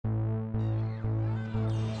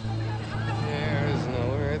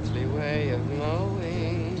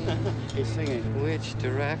Singing which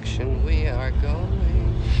direction we are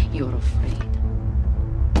going. You're afraid.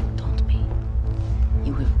 Don't be.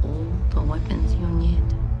 You have all the weapons you need.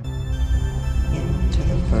 Into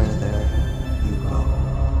the further you go.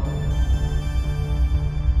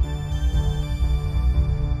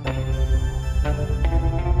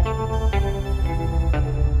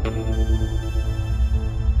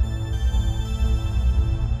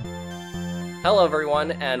 Hello,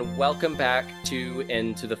 everyone, and welcome back to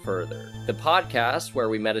Into the Further, the podcast where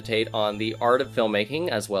we meditate on the art of filmmaking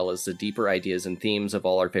as well as the deeper ideas and themes of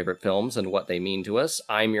all our favorite films and what they mean to us.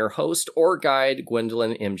 I'm your host or guide,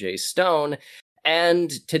 Gwendolyn MJ Stone,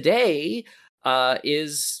 and today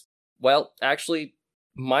is, well, actually,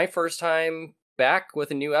 my first time back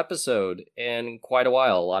with a new episode in quite a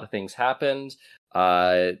while. A lot of things happened.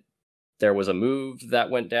 There was a move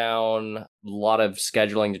that went down, a lot of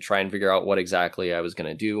scheduling to try and figure out what exactly I was going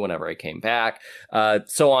to do whenever I came back,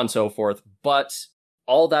 so on and so forth. But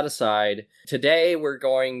all that aside, today we're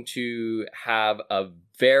going to have a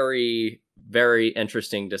very, very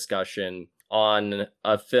interesting discussion on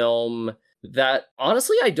a film that,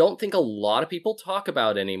 honestly, I don't think a lot of people talk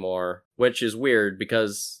about anymore, which is weird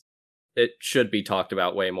because it should be talked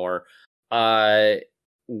about way more.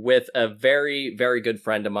 With a very, very good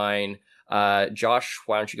friend of mine. Josh,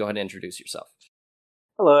 why don't you go ahead and introduce yourself?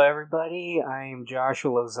 Hello, everybody. I'm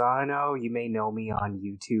Joshua Lozano. You may know me on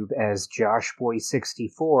YouTube as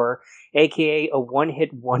JoshBoy64, aka a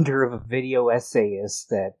one-hit wonder of a video essayist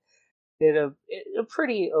that did a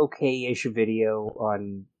pretty okay-ish video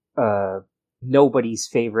on nobody's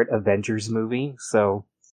favorite Avengers movie. So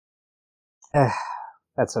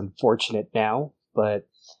that's unfortunate now, but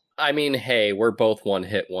I mean, hey, we're both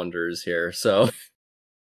one-hit wonders here, so...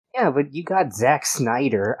 Yeah, but you got Zack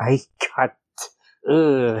Snyder. I got...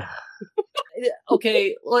 Ugh.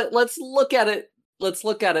 Okay, let's look at it. Let's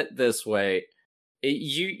look at it this way.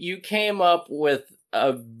 You came up with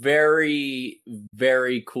a very,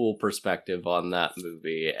 very cool perspective on that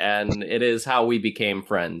movie, and it is how we became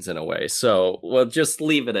friends in a way. So we'll just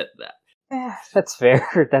leave it at that. That's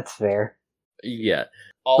fair. That's fair. Yeah.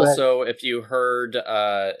 Also, if you heard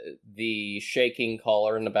the shaking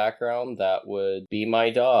collar in the background, that would be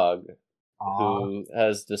my dog, who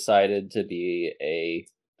has decided to be a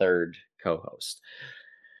third co-host.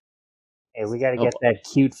 Hey, we gotta get that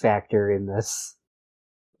cute factor in this.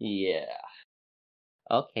 Yeah.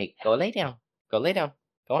 Okay, go lay down. Go lay down.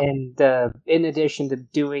 Go on. And in addition to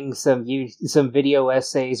doing some video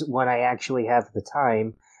essays when I actually have the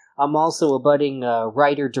time, I'm also a budding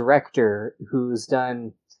writer-director who's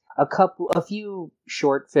done a few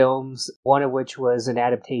short films, one of which was an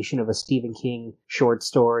adaptation of a Stephen King short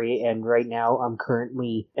story, and right now I'm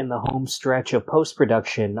currently in the home stretch of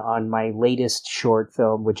post-production on my latest short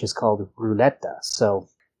film, which is called Rouletta. So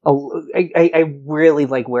I really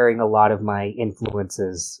like wearing a lot of my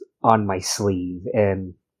influences on my sleeve,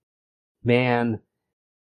 and man,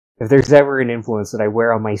 if there's ever an influence that I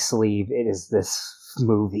wear on my sleeve, it is this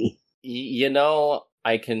movie. You know,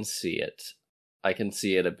 I can see it. I can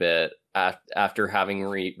see it a bit after having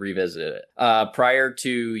revisited it. Prior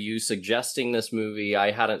to you suggesting this movie,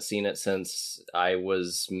 I hadn't seen it since I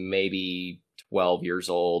was maybe 12 years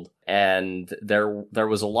old, and there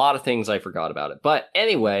was a lot of things I forgot about it. But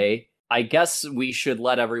anyway, I guess we should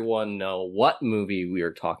let everyone know what movie we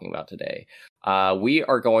are talking about today. We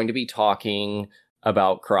are going to be talking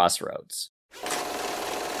about Crossroads.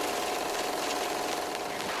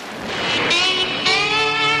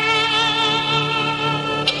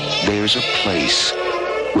 There's a place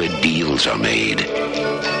where deals are made.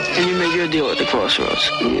 And you made your deal at the Crossroads?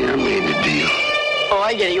 Yeah, I made the deal. Oh,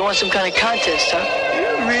 I get it. You want some kind of contest, huh?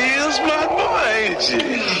 You're real smart boy, ain't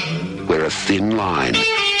you? Where a thin line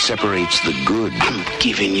separates the good. I'm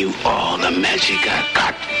giving you all the magic I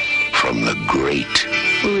got from the great.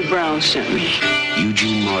 Louis Brown sent me.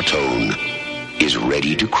 Eugene Martone is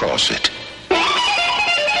ready to cross it.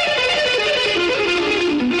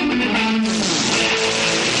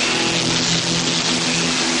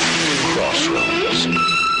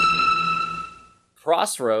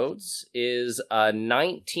 Crossroads is a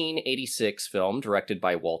 1986 film directed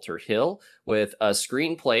by Walter Hill with a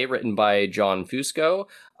screenplay written by John Fusco,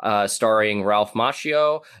 starring Ralph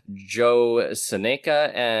Macchio, Joe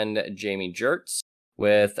Seneca, and Jamie Gertz,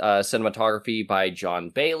 with cinematography by John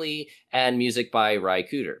Bailey and music by Ry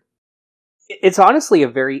Cooder. It's honestly a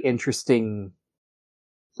very interesting...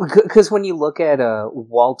 Because when you look at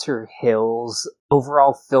Walter Hill's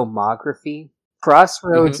overall filmography,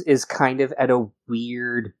 Crossroads is kind of at a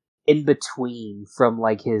weird in between from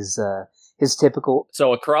like his typical.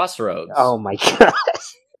 So a crossroads. Oh my god!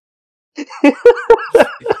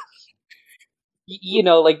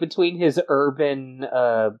 like between his urban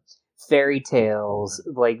fairy tales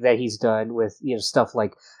like that he's done with stuff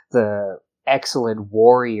like the Excellent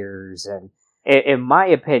Warriors, and in my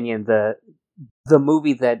opinion the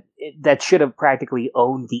movie that should have practically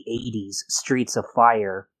owned the 80s, Streets of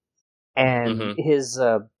Fire, and his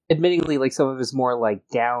admittedly like some of his more like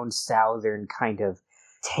down southern kind of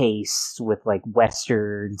tastes with like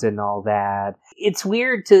westerns and all that. It's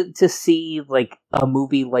weird to see like a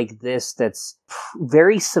movie like this that's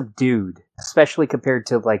very subdued, especially compared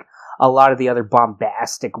to like a lot of the other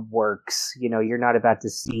bombastic works. You're not about to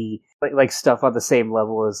see like stuff on the same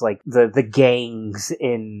level as like the gangs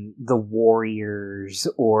in The Warriors,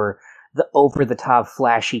 or the over the top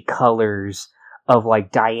flashy colors of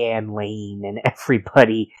like Diane Lane and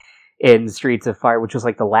everybody in Streets of Fire, which was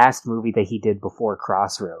like the last movie that he did before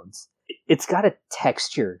Crossroads. It's got a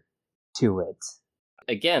texture to it.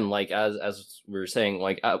 Again, like as we were saying,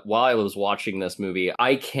 like while I was watching this movie,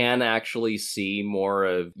 I can actually see more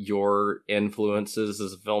of your influences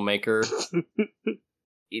as a filmmaker.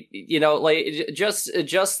 Like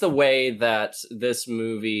just the way that this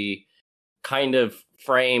movie kind of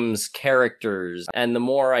frames characters, and the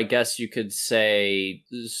more, I guess you could say,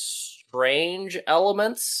 strange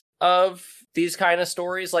elements of these kind of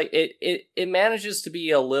stories, like it manages to be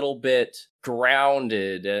a little bit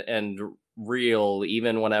grounded and real,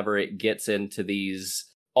 even whenever it gets into these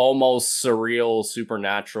almost surreal,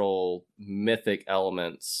 supernatural, mythic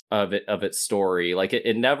elements of its story. Like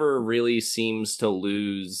it never really seems to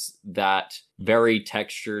lose that very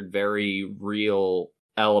textured, very real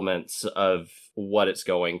elements of what it's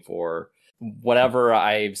going for. Whatever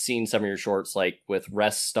I've seen some of your shorts, like with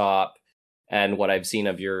Rest Stop, and what I've seen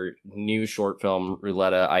of your new short film,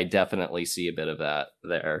 Rouletta, I definitely see a bit of that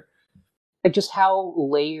there. Just how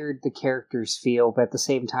layered the characters feel, but at the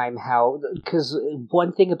same time because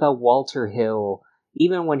one thing about Walter Hill,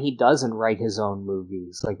 even when he doesn't write his own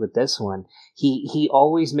movies, like with this one, he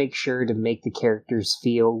always makes sure to make the characters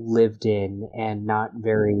feel lived in and not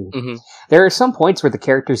very... There are some points where the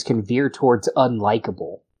characters can veer towards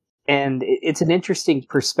unlikable. And it's an interesting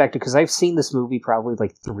perspective, because I've seen this movie probably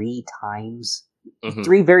like 3 times.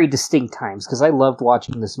 3 very distinct times, because I loved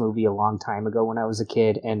watching this movie a long time ago when I was a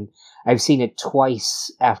kid, and I've seen it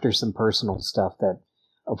twice after some personal stuff that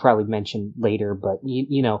I'll probably mention later. But,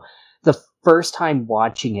 the first time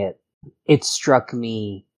watching it, it struck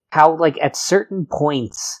me how, like, at certain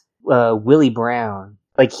points, Willie Brown,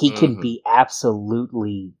 like, he can be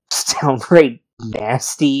absolutely downright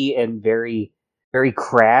nasty and very, very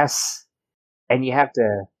crass, and you have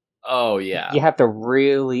to... Oh yeah. You have to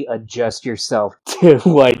really adjust yourself to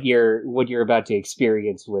what you're about to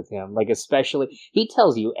experience with him. Like, especially, he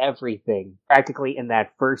tells you everything practically in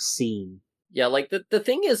that first scene. Yeah, like the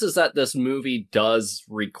thing is that this movie does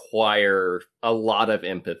require a lot of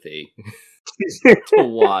empathy to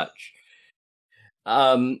watch.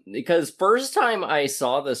 Because first time I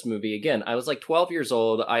saw this movie, again, I was like 12 years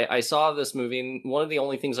old. I saw this movie, and one of the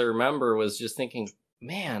only things I remember was just thinking,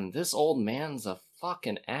 man, this old man's a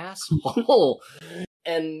fucking asshole.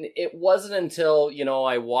 And it wasn't until,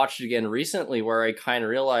 I watched it again recently where I kind of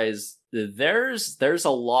realized that there's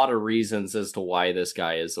a lot of reasons as to why this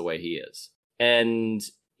guy is the way he is. And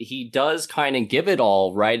he does kind of give it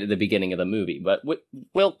all right at the beginning of the movie, but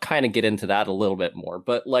we'll kind of get into that a little bit more.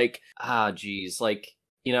 But like,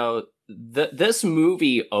 this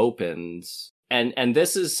movie opens, and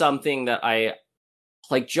this is something that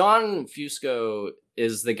John Fusco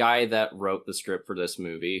is the guy that wrote the script for this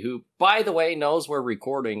movie, who, by the way, knows we're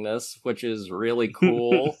recording this, which is really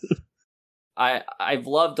cool. I've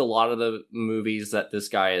loved a lot of the movies that this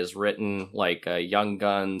guy has written, like Young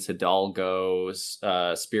Guns, Hidalgo,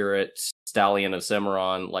 Spirit, Stallion of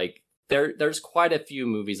Cimarron. Like, there's quite a few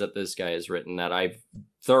movies that this guy has written that I've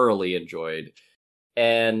thoroughly enjoyed.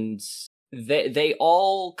 And they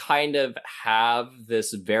all kind of have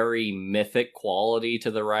this very mythic quality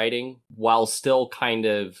to the writing, while still kind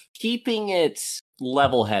of keeping it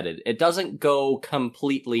level-headed. It doesn't go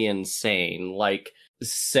completely insane, like,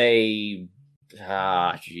 say...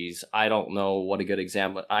 I don't know what a good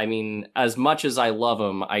example... I mean, as much as I love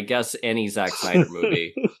him, I guess any Zack Snyder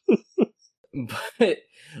movie. But,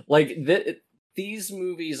 like, these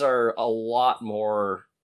movies are a lot more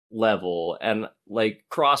level, and like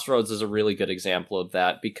Crossroads is a really good example of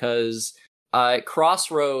that, because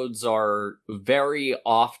Crossroads are very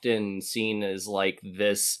often seen as like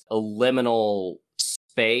this liminal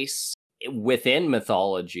space within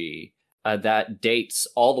mythology that dates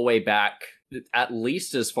all the way back at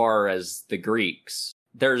least as far as the Greeks.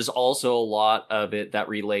 There's also a lot of it that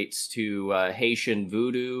relates to Haitian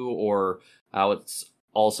voodoo, or how it's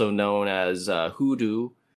also known as hoodoo,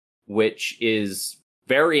 which is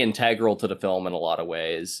very integral to the film in a lot of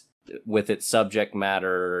ways, with its subject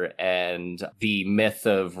matter and the myth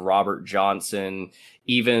of Robert Johnson,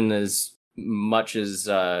 even as much as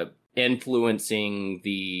influencing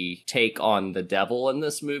the take on the devil in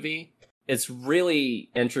this movie. It's really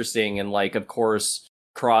interesting, and like, of course,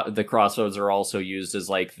 the Crossroads are also used as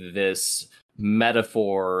like this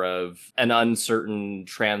metaphor of an uncertain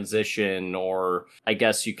transition, or I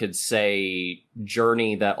guess you could say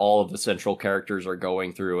journey that all of the central characters are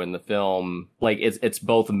going through in the film. Like, it's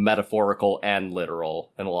both metaphorical and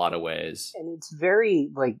literal in a lot of ways. And it's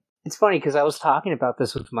very, like, it's funny because I was talking about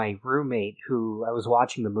this with my roommate who I was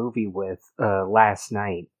watching the movie with last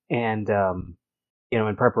night, and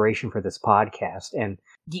in preparation for this podcast. And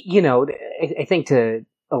I think to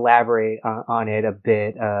elaborate on it a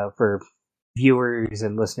bit for viewers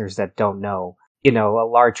and listeners that don't know, a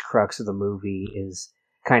large crux of the movie is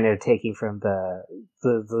kind of taking from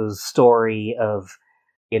the story of,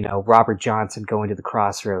 Robert Johnson going to the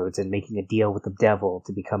Crossroads and making a deal with the devil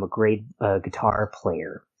to become a great guitar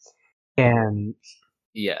player. And,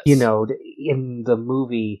 yes, in the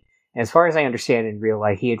movie, as far as I understand in real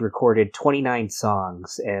life, he had recorded 29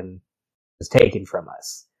 songs and was taken from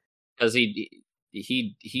us. Because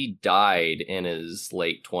he died in his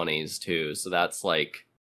late 20s too, so that's like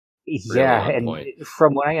really on point.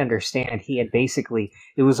 From what I understand, he had basically,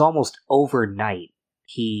 it was almost overnight.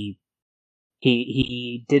 He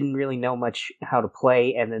didn't really know much how to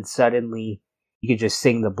play, and then suddenly you could just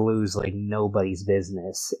sing the blues like nobody's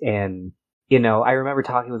business. And I remember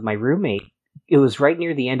talking with my roommate. It was right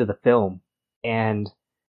near the end of the film, and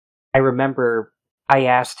I remember I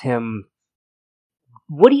asked him,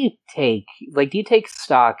 what do you take? Like, do you take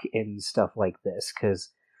stock in stuff like this? Because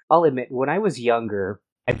I'll admit, when I was younger,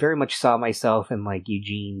 I very much saw myself in, like,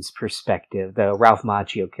 Eugene's perspective, the Ralph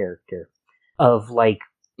Macchio character, of, like,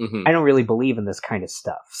 I don't really believe in this kind of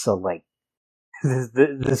stuff. So, like,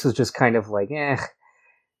 this was just kind of like,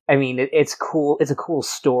 I mean, it's cool. It's a cool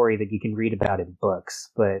story that you can read about in books.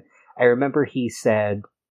 But I remember he said,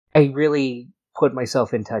 I really put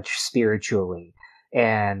myself in touch spiritually.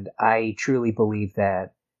 And I truly believe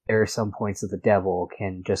that there are some points that the devil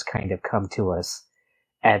can just kind of come to us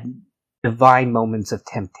at divine moments of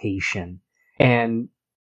temptation. And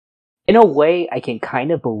in a way, I can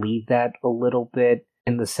kind of believe that a little bit,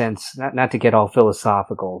 in the sense, not to get all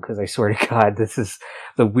philosophical, because I swear to God, this is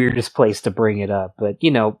the weirdest place to bring it up. But,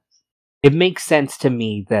 it makes sense to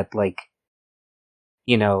me that, like,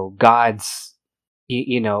 God's,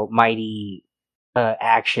 mighty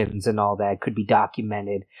actions and all that could be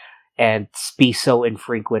documented and be so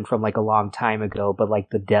infrequent from like a long time ago, but like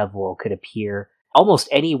the devil could appear almost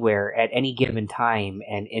anywhere at any given time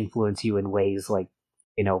and influence you in ways like,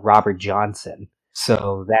 Robert Johnson.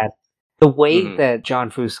 So that the way that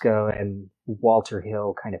John Fusco and Walter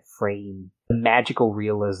Hill kind of frame the magical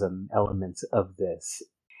realism elements of this,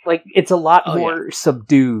 like, it's a lot more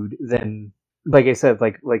subdued than, like I said,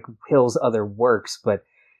 like Hill's other works, but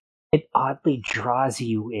it oddly draws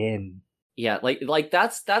you in. Yeah, like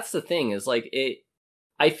that's the thing, is like,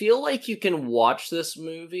 I feel like you can watch this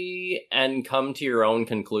movie and come to your own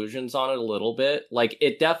conclusions on it a little bit. Like,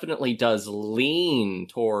 it definitely does lean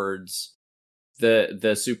towards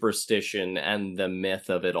the superstition and the myth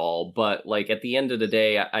of it all, but like at the end of the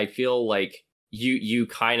day, I feel like you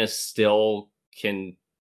kind of still can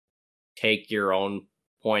take your own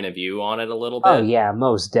point of view on it a little bit. Oh yeah,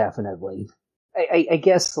 most definitely. I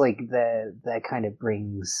guess like that kind of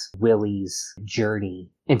brings Willie's journey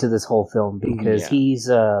into this whole film, because he's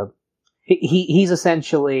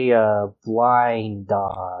essentially a blind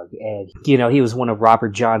dog, and he was one of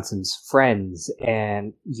Robert Johnson's friends,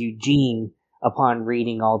 and Eugene, upon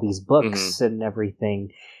reading all these books and everything,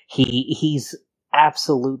 he's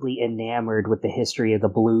absolutely enamored with the history of the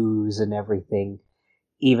blues and everything,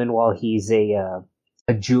 even while he's a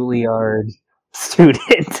Juilliard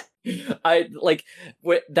student.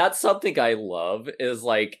 That's something I love, is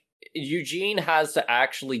like Eugene has to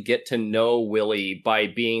actually get to know Willie by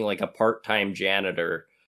being like a part-time janitor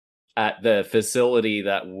at the facility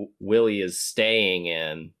that Willie is staying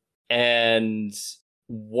in. And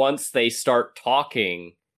once they start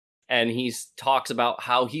talking, and he talks about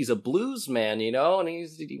how he's a blues man, and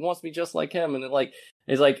he wants to be just like him, and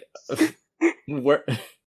he's like, where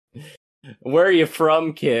are you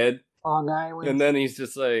from, kid? Long Island. And then he's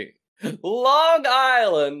just like, Long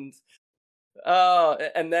Island!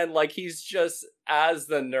 And then like he's just, as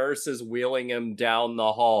the nurse is wheeling him down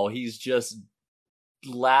the hall, he's just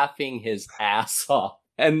laughing his ass off.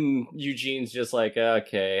 And Eugene's just like,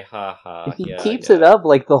 okay, haha. He Yeah, keeps yeah. it up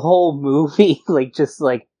like the whole movie, like just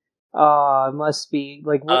like, oh, it must be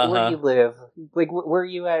like where you live, like where are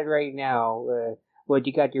you at right now? What,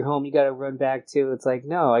 you got your home you got to run back to? It's like,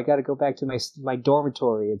 no, I got to go back to my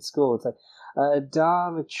dormitory at school. It's like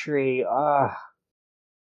dormitory.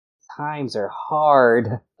 Times are hard.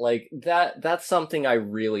 Like that's something I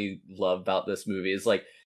really love about this movie is like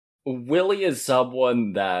Willie is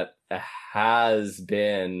someone that has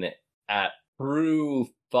been at true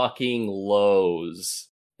fucking lows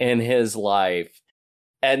in his life.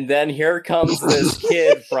 And then here comes this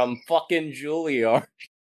kid from fucking Juilliard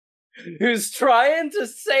who's trying to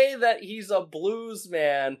say that he's a blues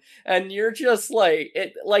man, and you're just like,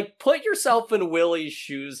 put yourself in Willie's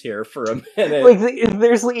shoes here for a minute. Like,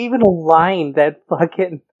 there's even a line that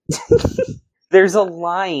fucking... There's a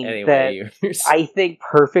line that I think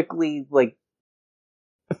perfectly, like,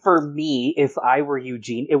 for me, if I were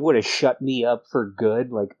Eugene, it would have shut me up for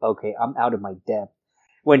good. Like, okay, I'm out of my depth.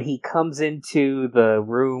 When he comes into the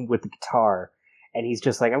room with the guitar, and he's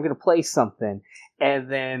just like, I'm gonna play something.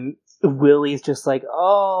 And then Willie's just like,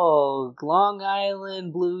 oh, Long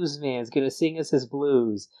Island blues man's gonna sing us his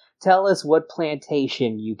blues. Tell us what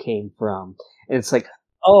plantation you came from. And it's like,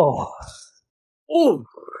 oh. Ooh.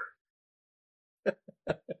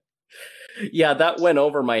 Yeah, that went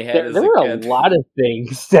over my head. There were a lot of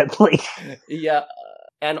things that, like... Yeah,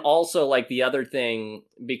 and also, like, the other thing,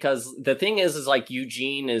 because the thing is like,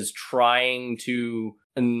 Eugene is trying to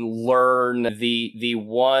learn the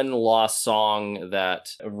one lost song that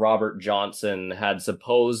Robert Johnson had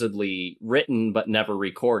supposedly written but never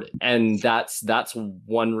recorded. And that's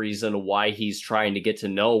one reason why he's trying to get to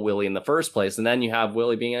know Willie in the first place. And then you have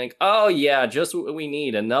Willie being like, oh yeah, just what we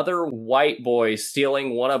need, another white boy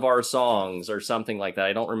stealing one of our songs or something like that.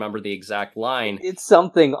 I don't remember the exact line. It's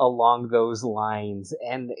something along those lines,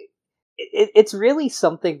 and it's really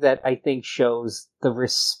something that I think shows the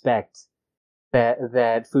respect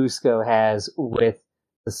that Fusco has with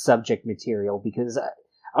the subject material, because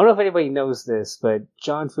I don't know if anybody knows this, but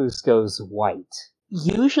John Fusco's white.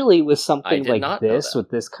 Usually with something like this, with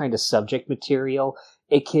this kind of subject material,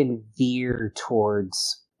 it can veer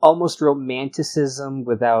towards almost romanticism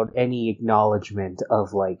without any acknowledgement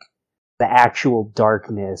of, like, the actual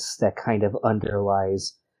darkness that kind of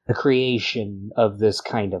underlies the creation of this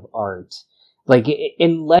kind of art. Like,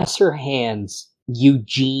 in lesser hands,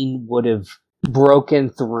 Eugene would have broken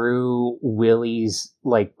through Willie's,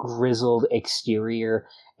 like, grizzled exterior,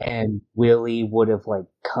 and Willie would have, like,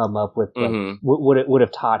 come up with, like, would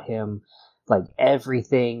have taught him, like,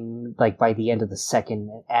 everything, like, by the end of the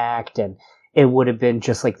second act, and it would have been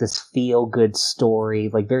just, like, this feel-good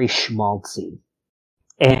story, like, very schmaltzy.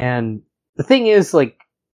 And the thing is, like,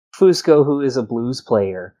 Fusco, who is a blues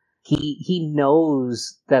player, he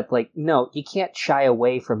knows that, like, no, you can't shy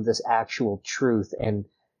away from this actual truth. And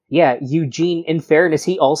yeah, Eugene, in fairness,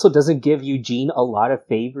 he also doesn't give Eugene a lot of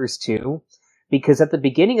favors too, because at the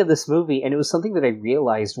beginning of this movie, and it was something that I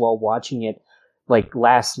realized while watching it, like,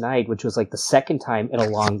 last night, which was, like, the second time in a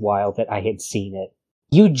long while that I had seen it,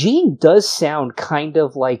 Eugene does sound kind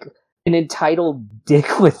of like an entitled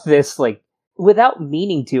dick with this, like, without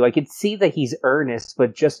meaning to. I could see that he's earnest,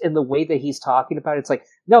 but just in the way that he's talking about it, it's like,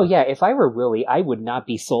 no, yeah, if I were Willie, I would not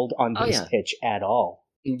be sold on this pitch at all.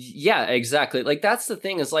 Yeah, exactly. Like, that's the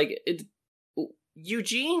thing, is, like,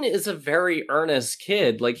 Eugene is a very earnest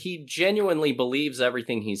kid. Like, he genuinely believes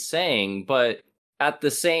everything he's saying, but at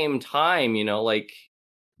the same time, you know, like,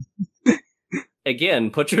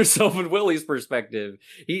 again, put yourself in Willie's perspective.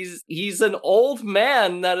 He's an old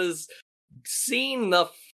man that has seen the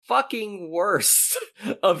fucking worst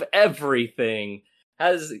of everything,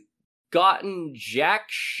 has gotten jack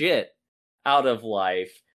shit out of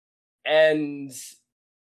life, and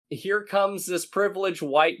here comes this privileged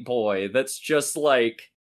white boy that's just like,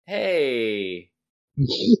 hey,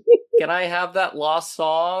 can I have that lost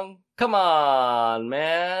song? Come on,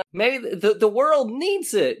 man. Maybe the world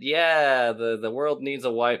needs it. Yeah, the world needs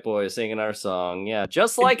a white boy singing our song. Yeah,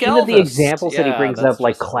 just like Elvis. The examples that he brings up,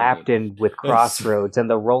 like Clapton with Crossroads and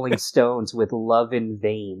the Rolling Stones with Love in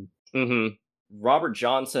Vain. Mm-hmm. Robert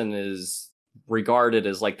Johnson is regarded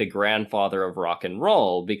as, like, the grandfather of rock and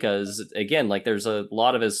roll, because, again, like, there's a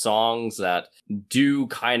lot of his songs that do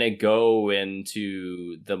kind of go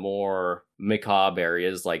into the more macabre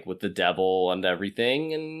areas, like with the devil and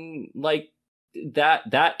everything, and, like,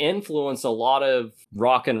 that influenced a lot of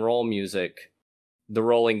rock and roll music. The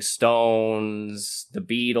Rolling Stones, the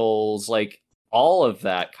Beatles, like, all of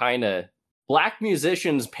that kind of... Black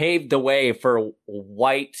musicians paved the way for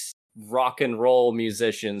white rock and roll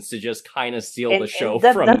musicians to just kind of steal the show and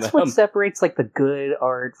from that's them. what separates like the good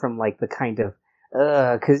art from like the kind of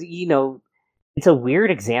because it's a weird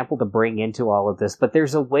example to bring into all of this, but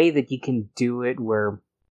there's a way that you can do it where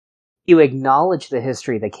you acknowledge the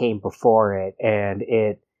history that came before it, and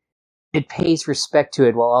it pays respect to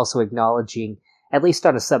it while also acknowledging, at least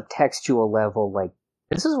on a subtextual level, like,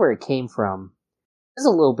 this is where it came from. This is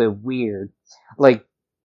a little bit weird. Like,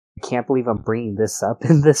 I can't believe I'm bringing this up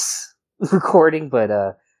in this recording, but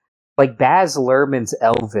like Baz Luhrmann's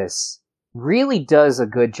Elvis really does a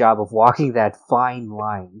good job of walking that fine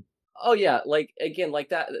line. Oh yeah, like again, like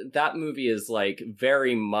that movie is like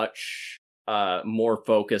very much more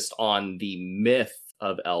focused on the myth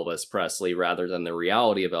of Elvis Presley rather than the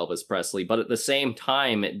reality of Elvis Presley, but at the same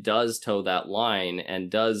time it does toe that line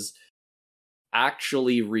and does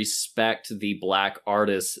actually respect the black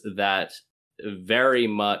artists that very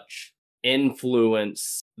much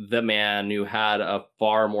influence the man who had a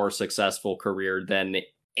far more successful career than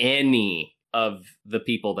any of the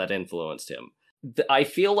people that influenced him. I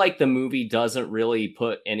feel like the movie doesn't really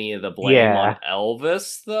put any of the blame on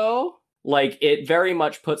Elvis, though. Like, it very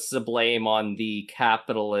much puts the blame on the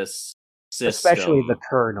capitalist system. Especially the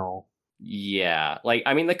Colonel. Yeah. Like,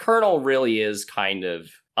 I mean, the Colonel really is kind of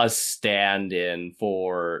a stand-in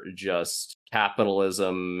for just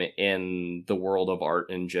capitalism in the world of art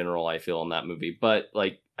in general, I feel, in that movie. But,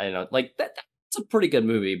 like, I don't know, like, that's a pretty good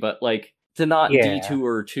movie, but, like, to not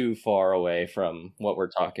detour too far away from what we're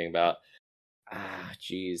talking about.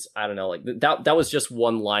 Geez, I don't know, like, that was just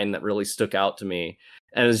one line that really stuck out to me,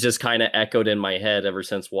 and it's just kind of echoed in my head ever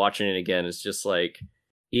since watching it again. It's just like,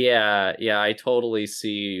 yeah, I totally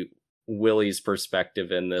see Willie's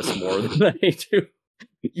perspective in this more than I do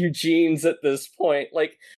Eugene's at this point.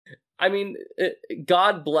 Like, I mean,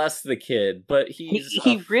 God bless the kid, but he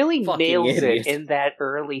really nails idiot. It in that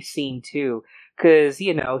early scene too, because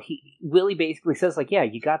Willie basically says, like, yeah,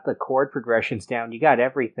 you got the chord progressions down, you got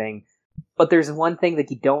everything, but there's one thing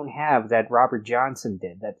that you don't have that Robert Johnson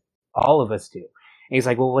did, that all of us do. And he's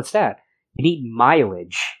like, well, what's that? You need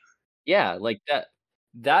mileage. Yeah, like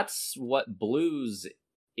that's what blues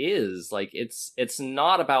is. Like, it's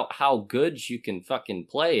not about how good you can fucking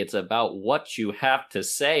play, it's about what you have to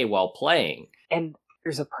say while playing. And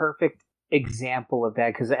there's a perfect example of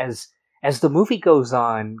that, because as the movie goes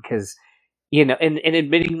on, because and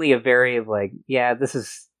admittingly a very like, yeah, this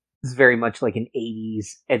is very much like an 80s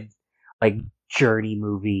and like journey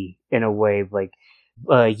movie in a way. Like,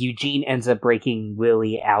 Eugene ends up breaking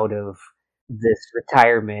Willie out of this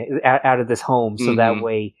retirement, out of this home, so that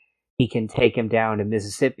way he can take him down to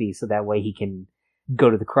Mississippi, so that way he can go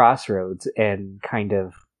to the Crossroads and kind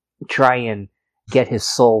of try and get his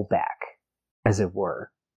soul back, as it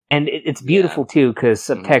were. And it's beautiful too, because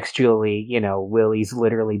subtextually, Willie's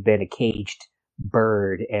literally been a caged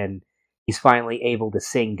bird, and he's finally able to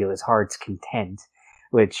sing to his heart's content,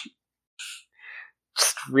 which,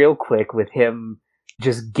 just real quick, with him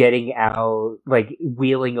just getting out, like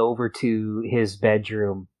wheeling over to his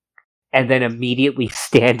bedroom and then immediately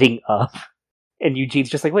standing up, and Eugene's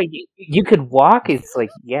just like, wait, you could walk? It's like,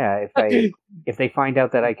 yeah, if they find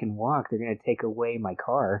out that I can walk, they're gonna take away my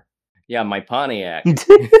car. Yeah, my Pontiac.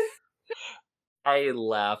 I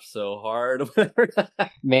laugh so hard.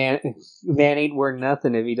 Man ain't worth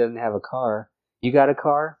nothing if he doesn't have a car. You got a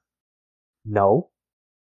car? No.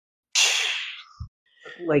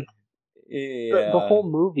 Like, the whole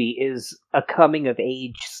movie is a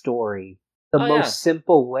coming-of-age story. The most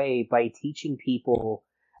simple way, by teaching people,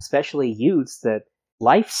 especially youths, that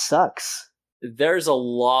life sucks. There's a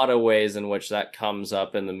lot of ways in which that comes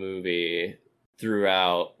up in the movie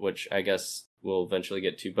throughout, which I guess we'll eventually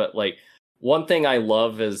get to. But, like, one thing I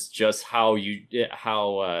love is just how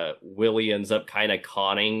Willie ends up kind of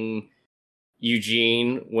conning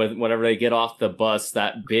Eugene whenever they get off the bus,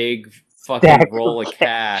 that big fucking roll of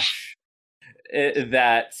cash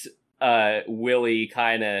that Willie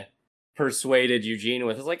kind of persuaded Eugene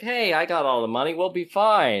with. It's like, hey, I got all the money, we'll be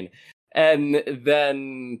fine. And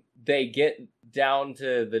then they get down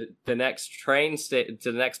to the next to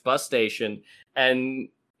the next bus station, and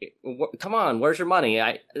come on, where's your money?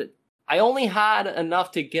 I only had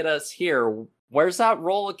enough to get us here. Where's that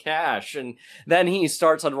roll of cash? And then he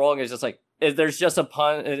starts unrolling. It's just like, there's just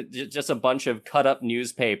a bunch of cut up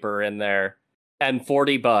newspaper in there and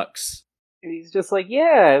 $40. He's just like,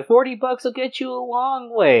 yeah, $40 will get you a long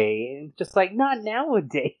way. And just like, not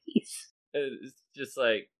nowadays. It's just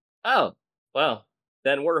like, oh, well,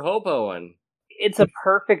 then we're hoboing. It's a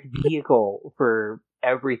perfect vehicle for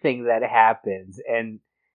everything that happens. And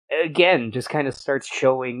again, just kind of starts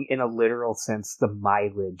showing, in a literal sense, the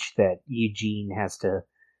mileage that Eugene has to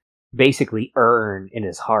basically earn in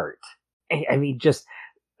his heart. I mean, just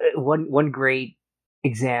one great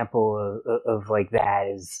example of like that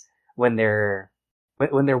is when they're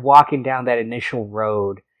walking down that initial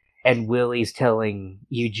road, and Willie's telling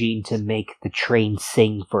Eugene to make the train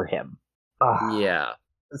sing for him. Yeah.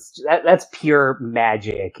 That's pure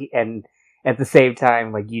magic, and at the same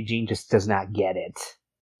time, like, Eugene just does not get it.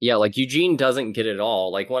 Yeah, like, Eugene doesn't get it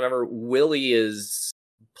all. Like, whenever Willie is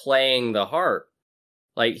playing the harp,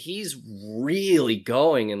 like, he's really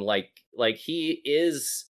going, and like he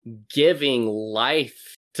is giving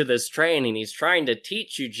life to this train, and he's trying to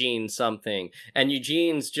teach Eugene something, and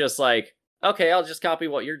Eugene's just like, okay, I'll just copy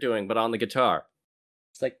what you're doing, but on the guitar.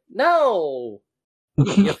 It's like, no!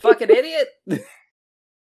 You fucking idiot!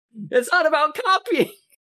 It's not about copying!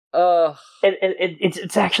 And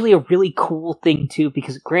it's actually a really cool thing, too,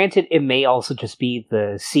 because granted, it may also just be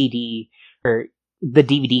the CD, or the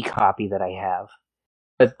DVD copy that I have,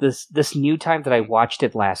 but this new time that I watched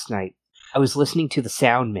it last night, I was listening to the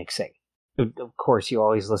sound mixing. Of course, you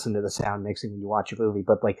always listen to the sound mixing when you watch a movie,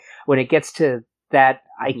 but like when it gets to that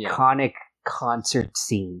iconic concert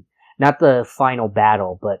scene, not the final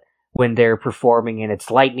battle, but when they're performing and it's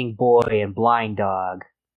Lightning Boy and Blind Dog,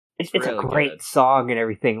 it's really a great song and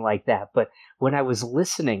everything like that. But when I was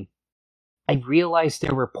listening, I realized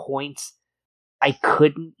there were points I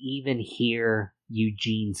couldn't even hear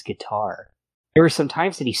Eugene's guitar. There were some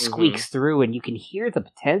times that he squeaks through, and you can hear the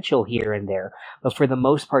potential here and there, but for the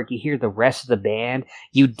most part, you hear the rest of the band.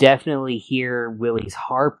 You definitely hear Willie's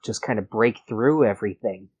harp just kind of break through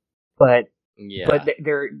everything. But you have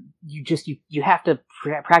to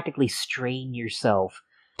practically strain yourself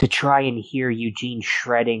to try and hear Eugene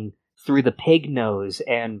shredding through the pig nose,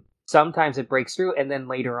 and sometimes it breaks through, and then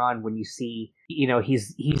later on when you see,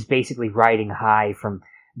 he's basically riding high from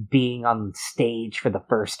being on stage for the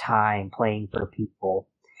first time, playing for people.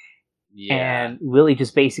 Yeah. And Willie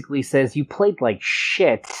just basically says, you played like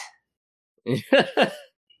shit.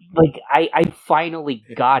 Like, I finally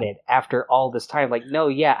got it after all this time. Like, no,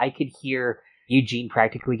 yeah, I could hear Eugene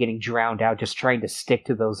practically getting drowned out just trying to stick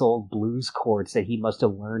to those old blues chords that he must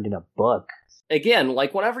have learned in a book. Again,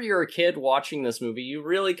 like, whenever you're a kid watching this movie, you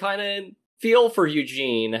really kind of feel for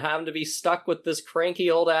Eugene having to be stuck with this cranky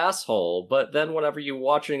old asshole, but then whenever you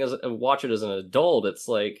watch it as an adult, it's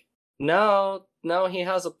like, no, he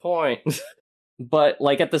has a point. But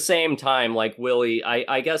like at the same time, like Willie,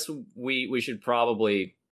 I guess we should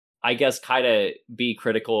probably, I guess, kind of be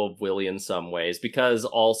critical of Willie in some ways, because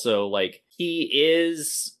also like he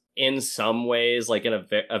is in some ways like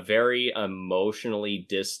a very emotionally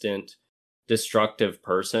distant, destructive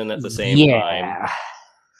person at the same time.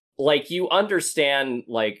 Like, you understand,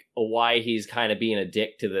 like, why he's kind of being a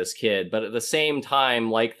dick to this kid, but at the same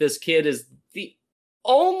time, like, this kid is the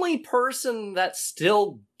only person that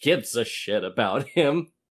still gives a shit about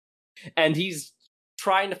him, and he's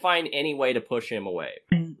trying to find any way to push him away.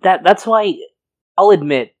 That's why, I'll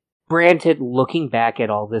admit, granted, looking back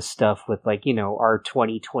at all this stuff with, like, our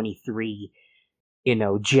 2023,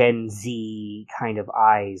 Gen Z kind of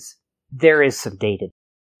eyes, there is some dated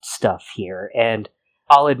stuff here, and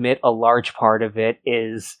I'll admit a large part of it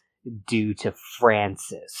is due to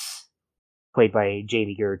Frances, played by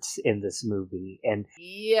Jamie Gertz in this movie. And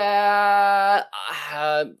yeah,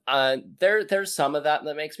 there's some of that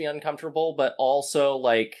makes me uncomfortable, but also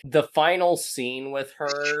like the final scene with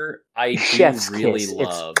her, I do really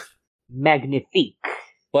love. It's magnifique.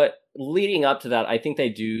 But leading up to that, I think they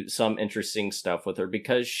do some interesting stuff with her,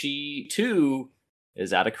 because she too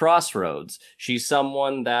is at a crossroads. She's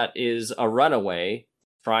someone that is a runaway,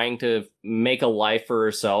 trying to make a life for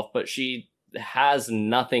herself, but she has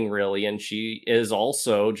nothing really, and she is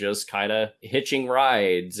also just kind of hitching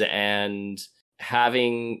rides and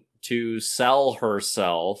having to sell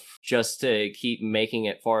herself just to keep making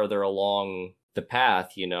it farther along the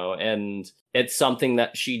path, and it's something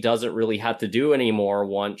that she doesn't really have to do anymore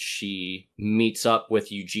once she meets up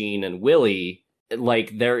with Eugene and Willie.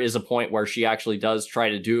 Like, there is a point where she actually does try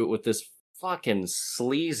to do it with this fucking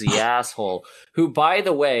sleazy asshole, who, by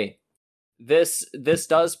the way, this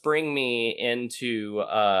does bring me into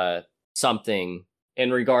something in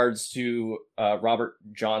regards to Robert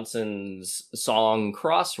Johnson's song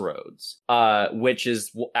Crossroads, which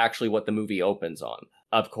is actually what the movie opens on,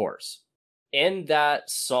 of course. In that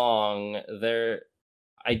song,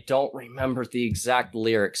 I don't remember the exact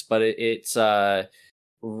lyrics, but it's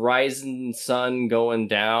rising sun going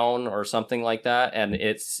down or something like that, and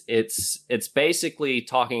it's basically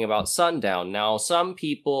talking about sundown. Now, some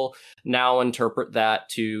people now interpret that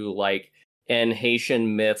to, like, in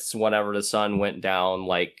Haitian myths, whenever the sun went down,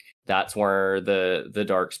 like, that's where the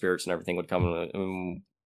dark spirits and everything would come.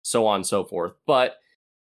 so on and so forth. But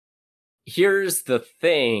here's the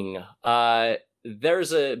thing.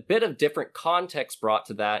 There's a bit of different context brought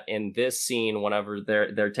to that in this scene whenever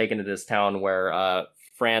they're taken to this town where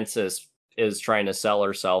Frances is trying to sell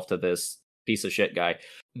herself to this piece of shit guy.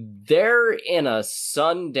 They're in a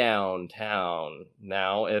sundown town.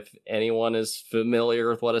 Now, if anyone is familiar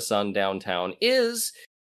with what a sundown town is,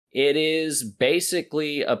 it is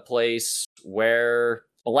basically a place where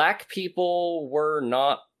black people were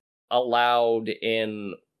not allowed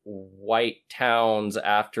in white towns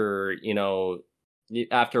after,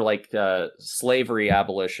 slavery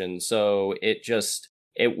abolition. So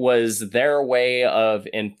it was their way of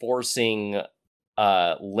enforcing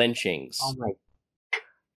lynchings. Oh my.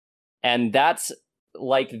 And that's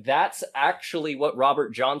actually what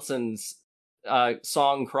Robert Johnson's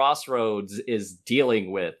song Crossroads is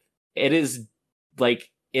dealing with. It is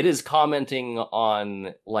commenting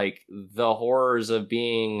on the horrors of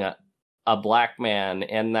being a black man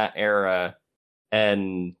in that era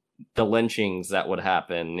and the lynchings that would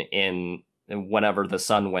happen in whenever the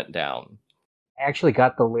sun went down. I actually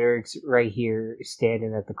got the lyrics right here,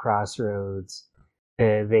 standing at the crossroads,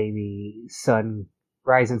 baby,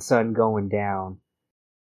 rising sun going down.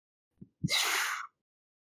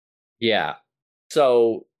 Yeah.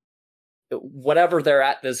 So whenever they're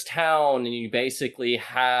at this town and you basically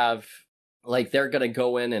have they're gonna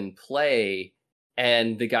go in and play,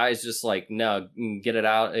 and the guy's just no, get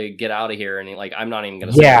out of here, and I'm not even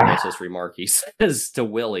gonna say a racist remark he says to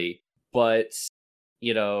Willie, but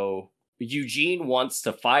Eugene wants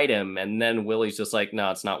to fight him, and then Willie's just no,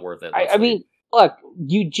 it's not worth it. I mean, look,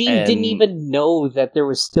 Eugene didn't even know that there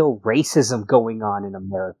was still racism going on in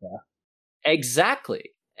America.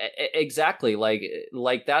 Exactly.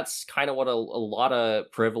 That's kind of what a lot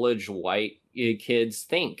of privileged white kids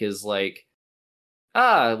think is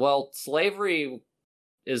well, slavery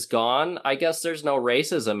is gone. I guess there's no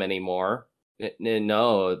racism anymore.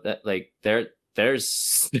 No, that there's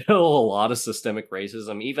still a lot of systemic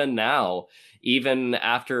racism even now, even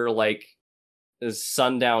after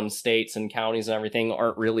sundown states and counties and everything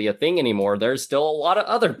aren't really a thing anymore. There's still a lot of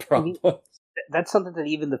other problems. That's something that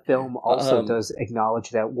even the film also does acknowledge,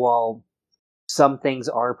 that while some things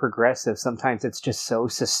are progressive, sometimes it's just so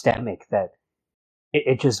systemic that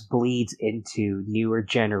it just bleeds into newer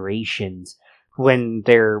generations when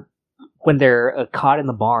they're caught in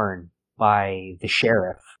the barn by the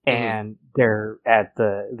sheriff, and they're at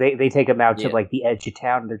they take them out to the edge of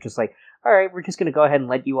town, and they're just all right, we're just going to go ahead and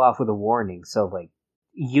let you off with a warning. So,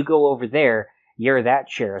 you go over there, you're that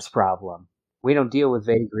sheriff's problem. We don't deal with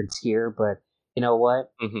vagrants here, but you know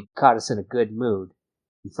what? Caught us in a good mood.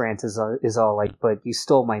 And Francis is all but you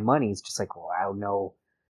stole my money. It's just well, I don't know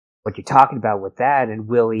what you're talking about with that. And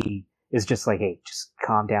Willie is just hey, just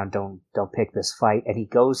calm down. Don't pick this fight. And he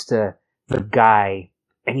goes to the guy,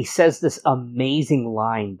 and he says this amazing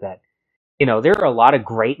line that, there are a lot of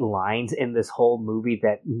great lines in this whole movie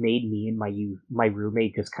that made me and my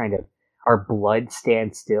roommate just kind of, our blood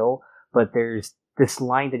stand still. But there's this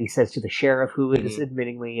line that he says to the sheriff, who is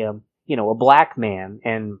admittingly, a black man,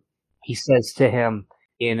 and he says to him,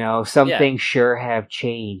 some things sure have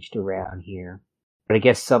changed around here, but I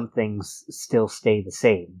guess some things still stay the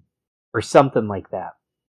same, or something like that.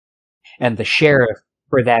 And the sheriff,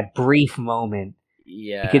 for that brief moment,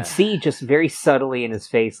 you could see just very subtly in his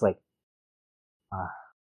face,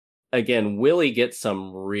 Again, Willie gets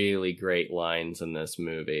some really great lines in this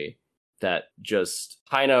movie that just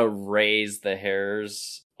kind of raise the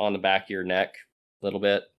hairs on the back of your neck a little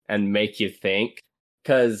bit and make you think.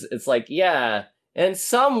 Because it's in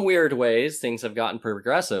some weird ways, things have gotten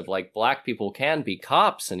progressive. Black people can be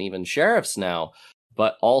cops and even sheriffs now,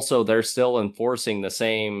 but also they're still enforcing the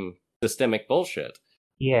same systemic bullshit.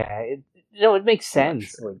 Yeah, it makes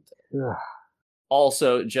sense.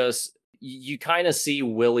 Also, just you kind of see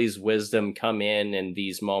Willie's wisdom come in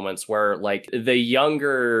these moments where the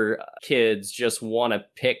younger kids just want to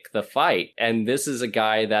pick the fight, and this is a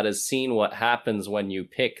guy that has seen what happens when you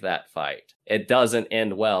pick that fight. It doesn't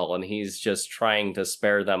end well, and he's just trying to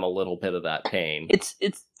spare them a little bit of that pain. It's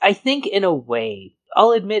I think in a way,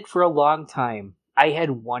 I'll admit, for a long time I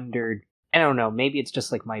had wondered, I don't know, maybe it's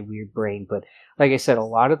just my weird brain, but like I said, a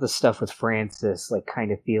lot of the stuff with Francis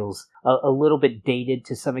kind of feels a little bit dated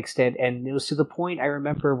to some extent, and it was to the point I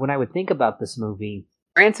remember when I would think about this movie,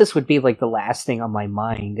 Francis would be the last thing on my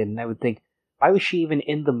mind, and I would think, why was she even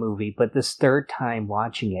in the movie? But this third time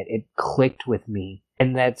watching it, it clicked with me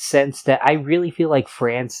in that sense that I really feel like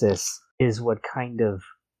Francis is what kind of,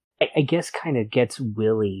 I guess, kind of gets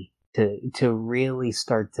Willie to really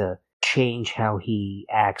start to change how he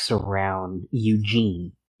acts around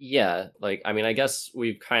Eugene. Yeah, like, I mean, I guess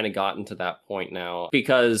we've kind of gotten to that point now,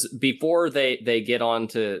 because before they get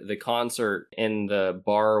onto the concert in the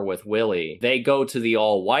bar with Willie, they go to the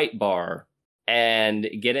all-white bar and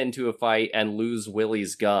get into a fight and lose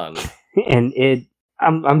Willie's gun. And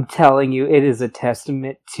I'm telling you, it is a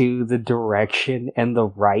testament to the direction and the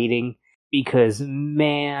writing, because,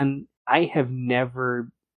 man, I have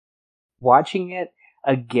never, watching it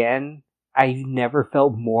again, I never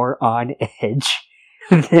felt more on edge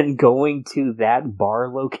than going to that bar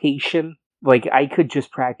location. Like, I could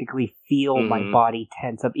just practically feel my body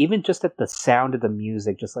tense up, even just at the sound of the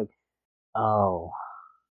music, just like, oh,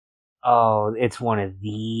 it's one of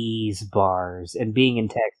these bars. And being in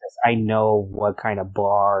Texas, I know what kind of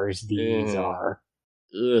bars these are.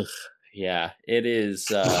 Ugh, yeah, it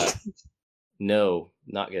is, no,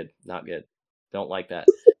 not good, not good. Don't like that.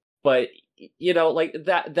 But, you know, like,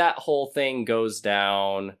 that whole thing goes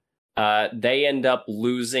down. They end up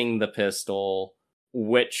losing the pistol,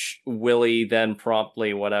 which Willie then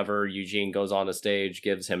promptly, whatever, Eugene goes on the stage,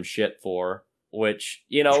 gives him shit for, which,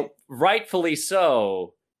 you know, rightfully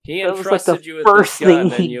so. He entrusted you with this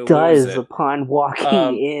gun, and you lose it. First thing he does upon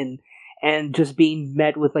walking in and just being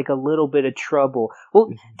met with, like, a little bit of trouble.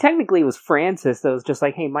 Well, technically it was Francis that was just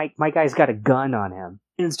like, hey, my guy's got a gun on him.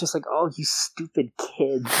 And it's just like, oh, you stupid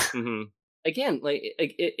kids. Mm-hmm. Again, like,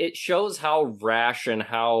 it shows how rash and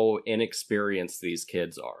how inexperienced these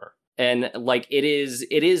kids are. And, like, it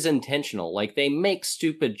is intentional. Like, they make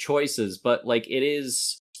stupid choices, but, like, it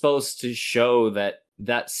is supposed to show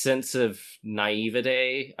that sense of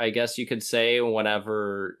naivete, I guess you could say,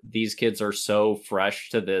 whenever these kids are so fresh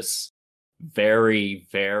to this very,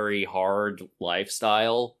 very hard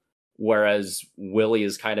lifestyle, whereas Willie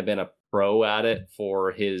has kind of been a pro at it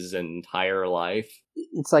for his entire life.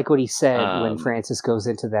 It's like what he said when Francis goes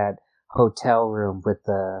into that hotel room with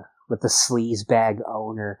the sleaze bag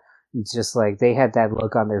owner. It's just like they had that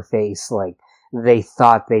look on their face, like they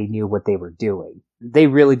thought they knew what they were doing. They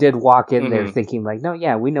really did walk in there thinking like, no,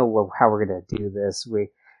 yeah, we know how we're gonna do this. We're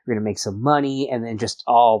gonna make some money, and then just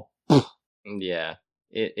all. Yeah,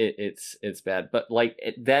 it's bad. But like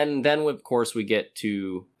then of course we get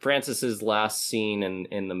to Francis's last scene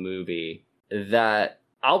in the movie that,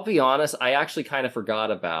 I'll be honest, I actually kind of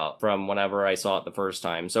forgot about from whenever I saw it the first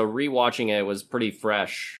time. So rewatching it was pretty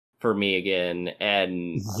fresh for me again,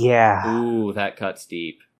 and yeah, ooh, that cuts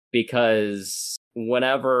deep. Because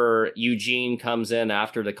whenever Eugene comes in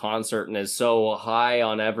after the concert and is so high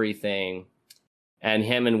on everything, and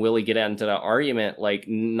him and Willie get into the argument, like,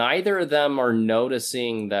 neither of them are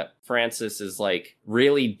noticing that Francis is, like,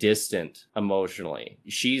 really distant emotionally.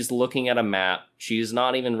 She's looking at a map. She's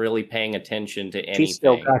not even really paying attention to anything. She's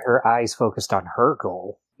still got her eyes focused on her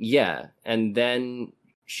goal. Yeah, and then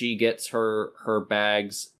she gets her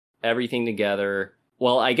bags, everything together.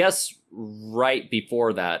 Well, I guess right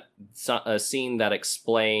before that, a scene that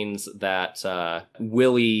explains that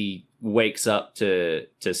Willie wakes up to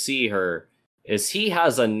see her is he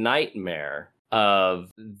has a nightmare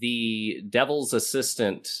of the devil's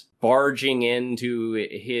assistant barging into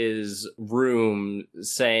his room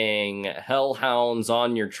saying, "Hellhounds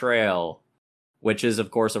on your trail," which is,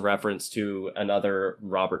 of course, a reference to another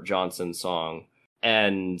Robert Johnson song.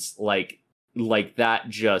 And like that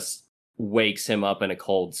just wakes him up in a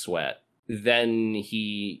cold sweat. Then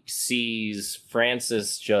he sees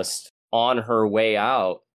Francis just on her way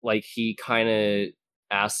out. Like, he kind of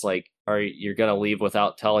asks, like, you're gonna leave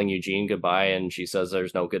without telling Eugene goodbye? And she says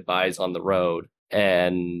there's no goodbyes on the road.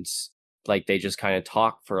 And like, they just kind of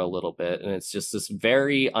talk for a little bit, and it's just this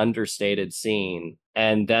very understated scene.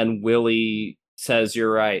 And then Willie says,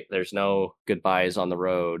 "You're right, there's no goodbyes on the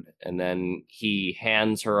road." And then he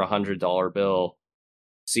hands her $100 bill.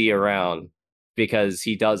 "See you around," because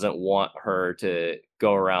he doesn't want her to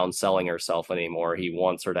go around selling herself anymore. He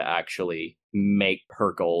wants her to actually make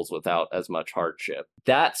her goals without as much hardship.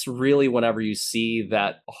 That's really whenever you see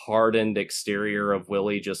that hardened exterior of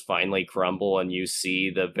Willie just finally crumble, and you see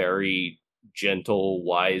the very gentle,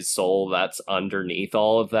 wise soul that's underneath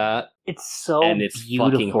all of that. It's so and it's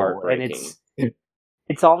beautiful, fucking heartbreaking. And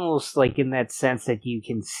it's almost like in that sense that you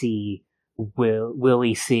can see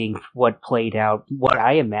Willie seeing what played out, what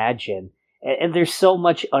I imagine. And there's so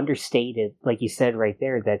much understated, like you said right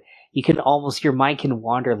there, that you can almost, your mind can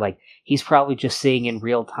wander like, he's probably just seeing in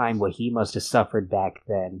real time what he must have suffered back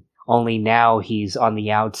then. Only now he's on the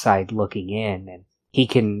outside looking in, and he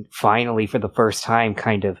can finally, for the first time,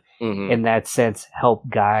 kind of, in that sense, help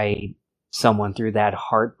guide someone through that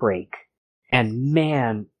heartbreak. And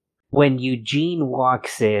man, when Eugene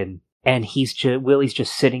walks in, and Willie's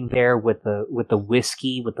just sitting there with the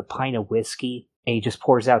whiskey, with the pint of whiskey, and he just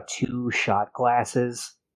pours out 2 shot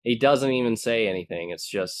glasses. He doesn't even say anything.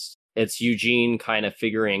 It's Eugene kind of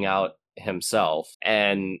figuring out himself,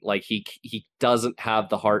 and like he doesn't have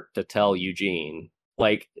the heart to tell Eugene.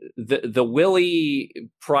 Like the Willie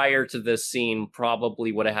prior to this scene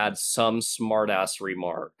probably would have had some smartass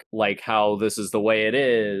remark, like how this is the way it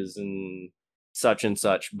is and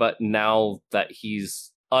such, but now that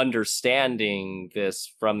he's understanding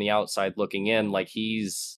this from the outside looking in, like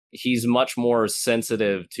he's much more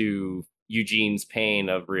sensitive to Eugene's pain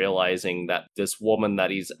of realizing that this woman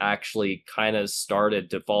that he's actually kind of started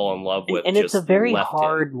to fall in love with, and it's a very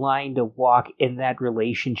hard line to walk in that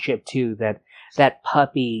relationship too, that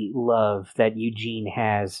puppy love that Eugene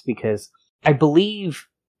has, because I believe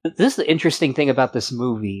this is the interesting thing about this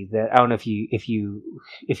movie that I don't know if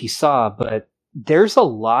you saw, but there's a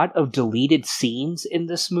lot of deleted scenes in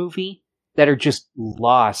this movie that are just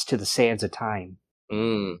lost to the sands of time.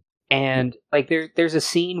 And like there's a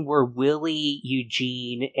scene where Willie,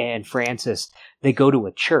 Eugene, and Francis, they go to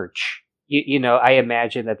a church. You know, I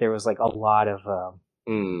imagine that there was like a lot of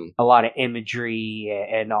imagery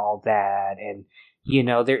and all that, and you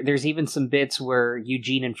know, there's even some bits where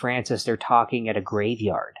Eugene and Francis, they're talking at a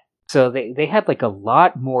graveyard. So they had like a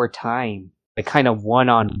lot more time, like kind of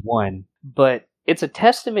one-on-one. But it's a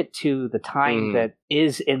testament to the time that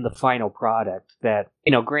is in the final product that,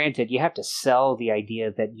 you know, granted, you have to sell the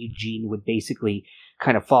idea that Eugene would basically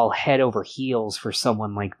kind of fall head over heels for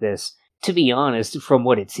someone like this, to be honest, from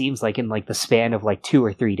what it seems like in like the span of like 2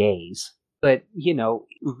 or 3 days. But, you know,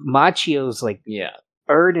 Macchio's like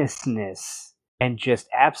earnestness and just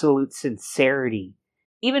absolute sincerity,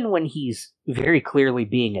 even when he's very clearly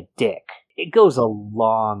being a dick, it goes a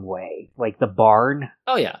long way. Like the barn.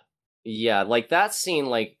 Oh, yeah. Yeah, like that scene,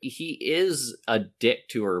 like he is a dick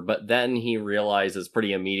to her, but then he realizes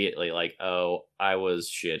pretty immediately, like, oh, I was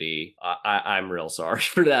shitty. I'm real sorry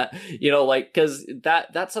for that. You know, like, because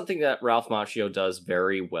that's something that Ralph Macchio does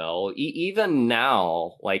very well. Even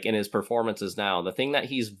now, like in his performances now, the thing that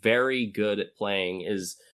he's very good at playing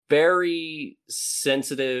is very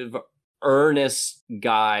sensitive, earnest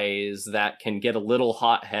guys that can get a little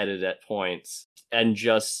hot-headed at points and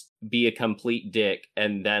just be a complete dick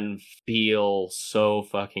and then feel so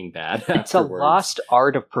fucking bad afterwards. It's a lost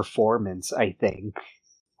art of performance, I think.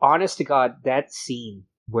 Honest to God, that scene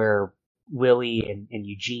where Willie and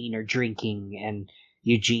Eugene are drinking and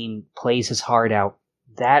Eugene plays his heart out,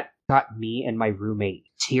 that got me and my roommate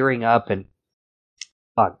tearing up, and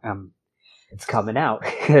it's coming out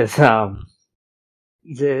because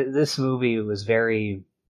this movie was very...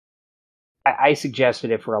 I suggested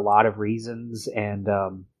it for a lot of reasons, and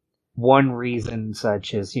one reason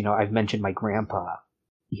such as, you know, I've mentioned my grandpa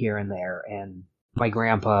here and there, and my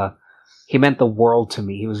grandpa, he meant the world to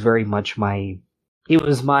me. He was very much he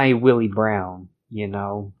was my Willie Brown, you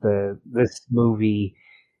know. This movie,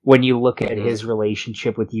 when you look at his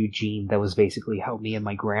relationship with Eugene, that was basically how me and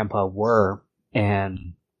my grandpa were,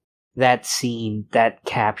 and that scene, that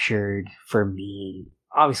captured for me,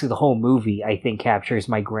 obviously the whole movie, I think, captures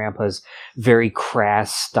my grandpa's very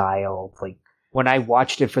crass style. Like, when I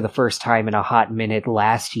watched it for the first time in a hot minute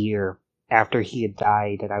last year after he had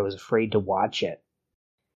died and I was afraid to watch it,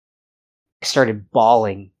 I started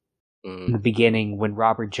bawling in the beginning when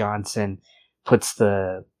Robert Johnson puts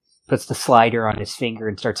the slider on his finger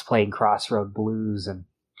and starts playing Crossroads Blues. And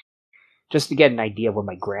just to get an idea of what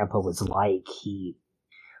my grandpa was like, he...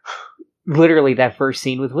 literally, that first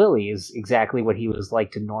scene with Willie is exactly what he was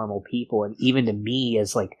like to normal people, and even to me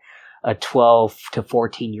as like a 12 to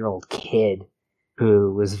 14-year-old kid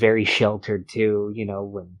who was very sheltered too, you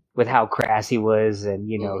know, with how crass he was, and,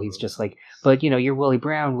 you know, he's just like, but, you know, you're Willie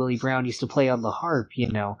Brown. Willie Brown used to play on the harp, you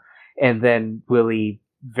know. And then Willie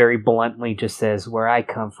very bluntly just says, where I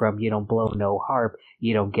come from, you don't blow no harp,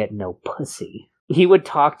 you don't get no pussy. He would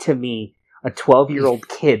talk to me, a 12-year-old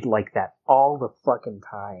kid, like that all the fucking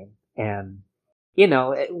time. And, you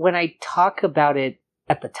know, when I talk about it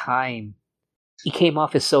at the time, he came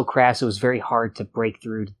off as so crass, it was very hard to break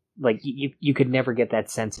through. Like, you could never get that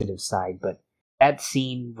sensitive side. But that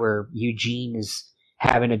scene where Eugene is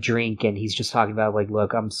having a drink and he's just talking about, like,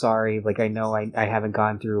 look, I'm sorry. Like, I know I haven't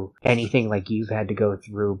gone through anything like you've had to go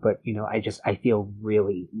through, but, you know, I feel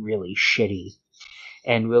really, really shitty.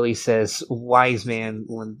 And Willie says, wise man,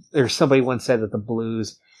 or somebody once said that the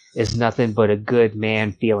blues is nothing but a good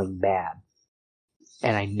man feeling bad.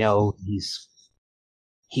 And I know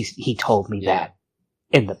he told me that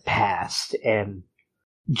in the past. And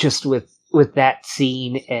just with that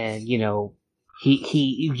scene, and, you know,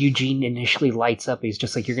 Eugene initially lights up. He's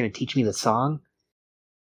just like, you're going to teach me the song?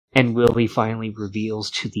 And Willie finally reveals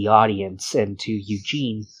to the audience and to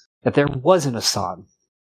Eugene that there wasn't a song.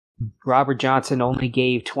 Robert Johnson only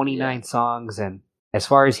gave 29 songs, and as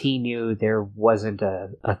far as he knew, there wasn't a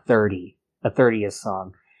 30th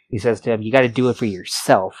song. He says to him, you got to do it for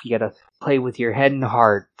yourself. You got to play with your head and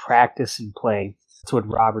heart, practice and play. That's what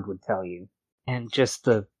Robert would tell you. And just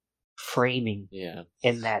the framing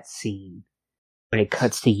in that scene when it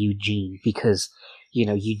cuts to Eugene, because,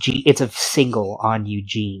 Eugene, it's a single on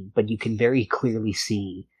Eugene, but you can very clearly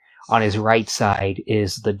see on his right side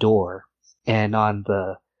is the door, and on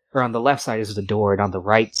the left side is the door, and on the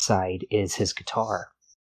right side is his guitar.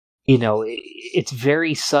 It's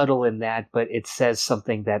very subtle in that, but it says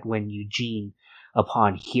something that when Eugene,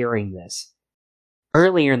 upon hearing this,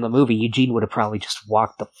 earlier in the movie, Eugene would have probably just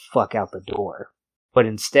walked the fuck out the door. But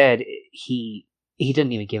instead, he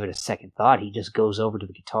didn't even give it a second thought. He just goes over to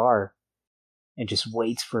the guitar and just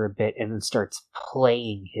waits for a bit and then starts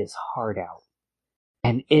playing his heart out.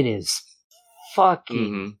 And it is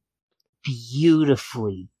fucking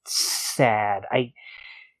beautifully sad.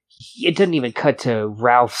 It doesn't even cut to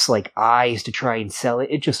Ralph's eyes to try and sell it.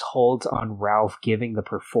 It just holds on Ralph giving the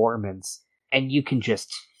performance, and you can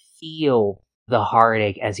just feel the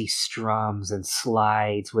heartache as he strums and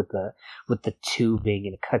slides with the tubing,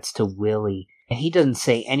 and it cuts to Willie, and he doesn't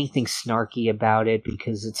say anything snarky about it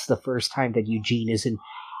because it's the first time that Eugene isn't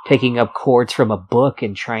picking up chords from a book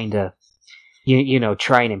and trying to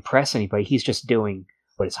try and impress anybody. He's just doing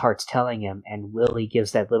what his heart's telling him, and Willie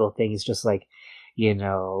gives that little thing. He's just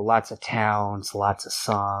lots of towns, lots of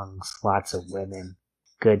songs, lots of women,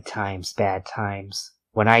 good times, bad times.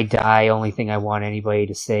 When I die, only thing I want anybody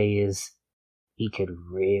to say is, he could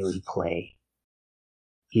really play.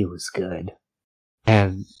 He was good.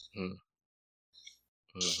 And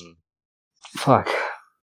fuck.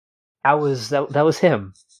 That was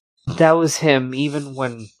him. That was him, even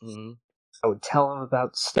when I would tell him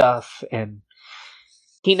about stuff, and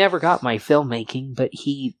he never got my filmmaking, but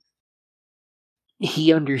he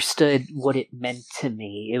understood what it meant to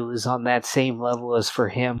me. It was on that same level as for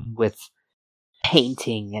him with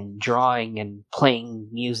painting and drawing and playing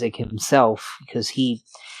music himself, because he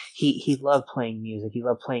loved playing music. He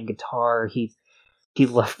loved playing guitar. He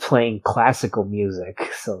loved playing classical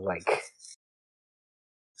music. So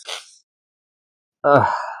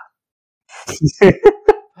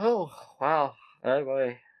Oh, wow.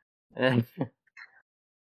 Anyway.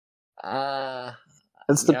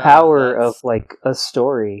 That's the power of a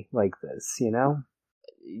story like this,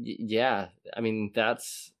 Yeah, I mean,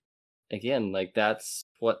 that's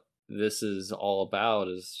what this is all about,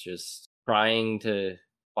 is just trying to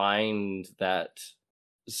find that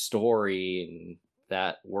story and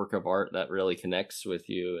that work of art that really connects with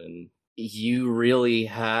you. And you really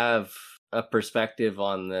have a perspective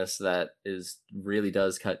on this that really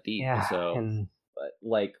does cut deep. Yeah, so but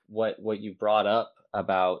what you brought up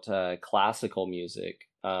about classical music,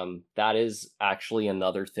 that is actually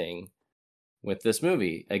another thing with this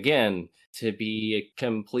movie. Again, to be a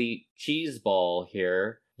complete cheeseball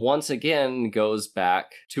here, once again goes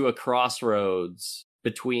back to a crossroads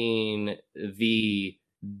between the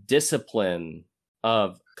discipline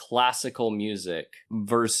of classical music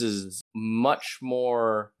versus much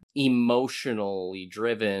more emotionally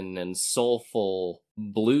driven and soulful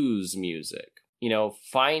blues music.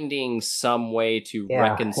 Finding some way to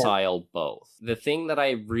reconcile both. The thing that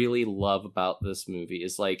I really love about this movie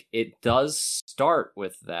is it does start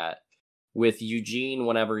with that, with Eugene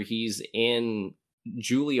whenever he's in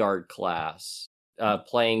Juilliard class,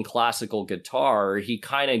 playing classical guitar. He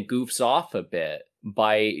kind of goofs off a bit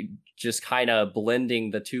by just kind of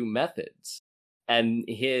blending the two methods, and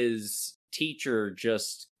his teacher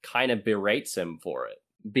just kind of berates him for it,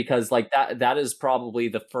 because that is probably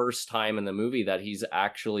the first time in the movie that he's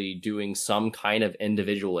actually doing some kind of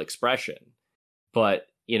individual expression. But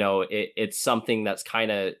it's something that's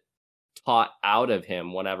kind of taught out of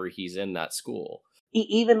him whenever he's in that school.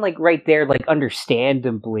 Even right there,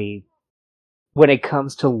 understandably, when it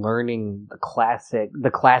comes to learning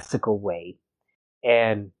the classical way,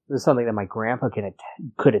 and this is something that my grandpa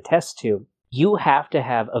could attest to, you have to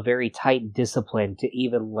have a very tight discipline to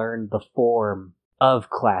even learn the form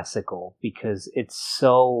of classical, because it's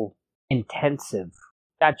so intensive,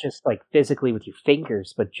 not just physically with your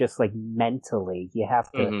fingers, but just mentally. You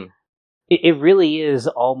have to. It really is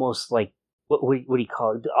almost what do you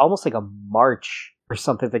call it? Almost like a march or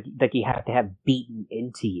something that you have to have beaten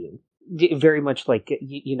into you. Very much with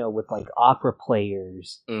opera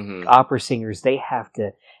players, opera singers, they have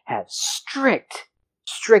to have strict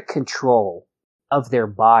control of their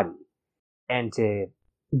body, and to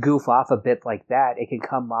goof off a bit like that, it can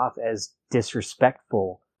come off as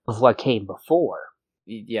disrespectful of what came before.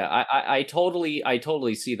 Yeah, I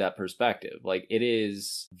totally see that perspective. Like, it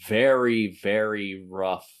is very, very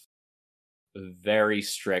rough, very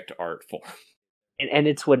strict art form. And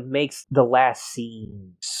it's what makes the last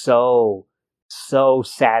scene so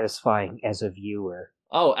satisfying as a viewer.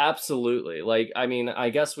 Oh, absolutely. Like, I mean, I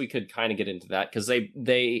guess we could kind of get into that because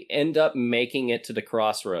they end up making it to the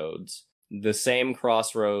Crossroads, the same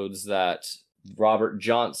Crossroads that Robert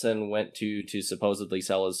Johnson went to supposedly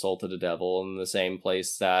sell his soul to the devil, and the same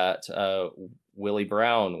place that Willie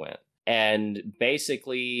Brown went. And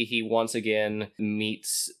basically, he once again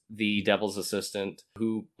meets the devil's assistant,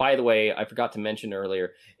 who, by the way, I forgot to mention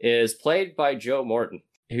earlier, is played by Joe Morton,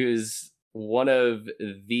 who's one of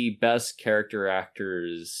the best character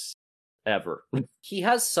actors ever. He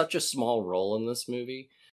has such a small role in this movie,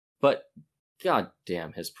 but god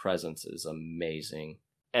damn, his presence is amazing.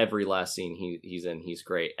 Every last scene he's in, he's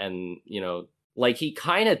great. And, you know, like, he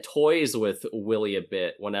kind of toys with Willie a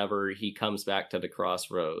bit whenever he comes back to the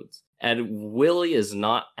Crossroads. And Willie is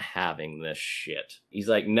not having this shit. He's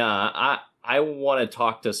like, nah, I want to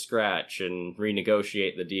talk to Scratch and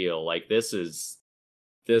renegotiate the deal. Like, this is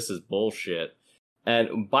bullshit.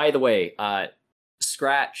 And by the way,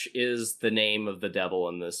 Scratch is the name of the devil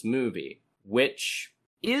in this movie, which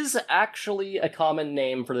is actually a common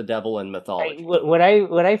name for the devil in mythology. When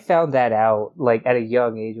I found that out, like, at a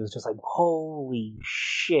young age, it was just like, holy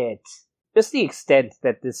shit. Just the extent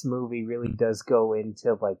that this movie really does go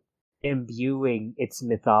into, like, imbuing its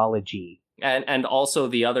mythology. And also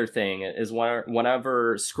the other thing is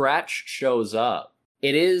whenever Scratch shows up,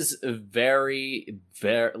 it is very,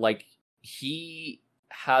 very, like, he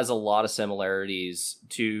has a lot of similarities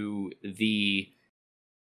to the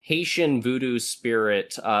Haitian voodoo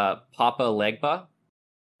spirit, Papa Legba,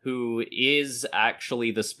 who is actually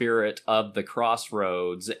the spirit of the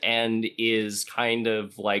Crossroads and is kind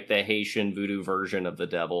of like the Haitian voodoo version of the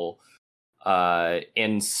devil.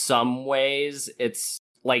 In some ways, it's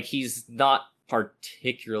like he's not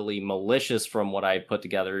particularly malicious from what I put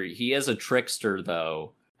together. He is a trickster,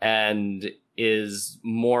 though, and is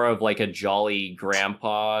more of like a jolly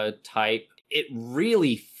grandpa type. It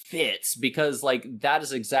really fits because, like, that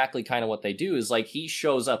is exactly kind of what they do. Is like, he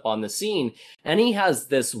shows up on the scene and he has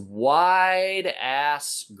this wide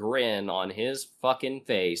ass grin on his fucking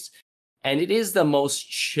face, and it is the most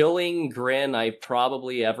chilling grin I've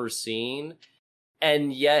probably ever seen.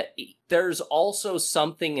 And yet there's also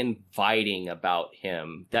something inviting about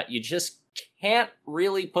him that you just can't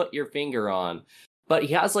really put your finger on, but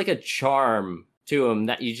he has like a charm to him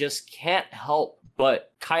that you just can't help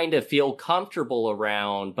but kind of feel comfortable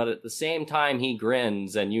around, but at the same time he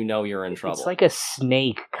grins and you know you're in trouble. It's like a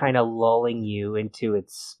snake kind of lulling you into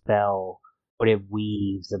its spell when it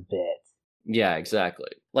weaves a bit. Yeah, exactly.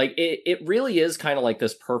 Like, it really is kind of like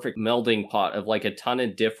this perfect melding pot of like a ton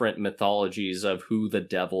of different mythologies of who the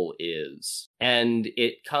devil is. And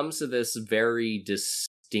it comes to this very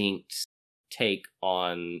distinct take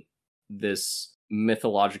on this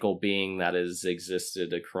mythological being that has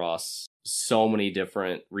existed across so many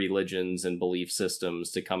different religions and belief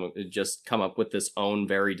systems to come up with this own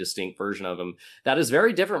very distinct version of him that is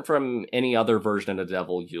very different from any other version of the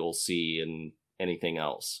devil you'll see in anything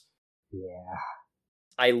else. Yeah.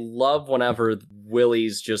 I love whenever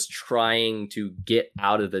Willie's just trying to get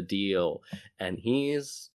out of the deal and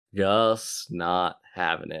he's just not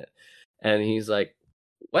having it. And he's like,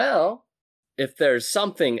 well, if there's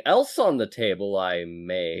something else on the table, I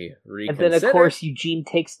may reconsider. And then, of course, Eugene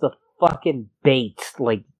takes the fucking bait,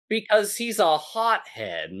 like, because he's a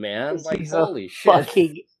hothead, man. Like, he's holy a shit.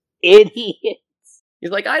 Fucking idiot.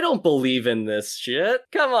 He's like, I don't believe in this shit.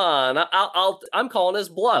 Come on, I'm calling his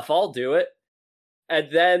bluff. I'll do it. And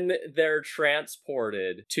then they're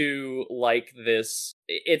transported to, like, this...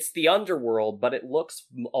 It's the underworld, but it looks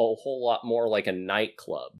a whole lot more like a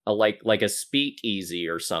nightclub. Like a speakeasy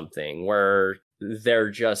or something, where they're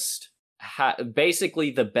just...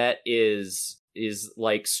 Basically, the bet is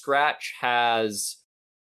like, Scratch has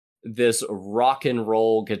this rock and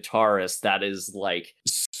roll guitarist that is, like,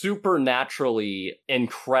 supernaturally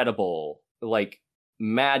incredible, like,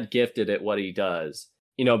 mad gifted at what he does.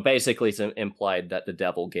 You know, basically it's implied that the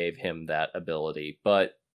devil gave him that ability.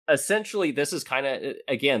 But essentially, this is kind of,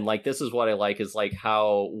 again, like, this is what I like, is like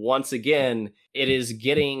how, once again, it is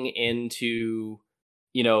getting into,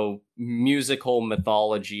 you know, musical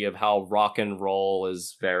mythology of how rock and roll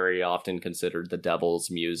is very often considered the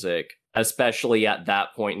devil's music, especially at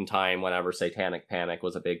that point in time whenever Satanic Panic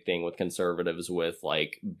was a big thing with conservatives with,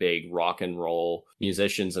 like, big rock and roll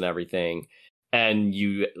musicians and everything. And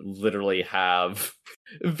you literally have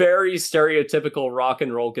very stereotypical rock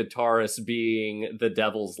and roll guitarist being the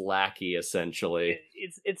devil's lackey, essentially.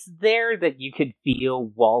 It's there that you could feel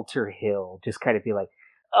Walter Hill just kind of be like,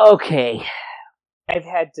 okay, I've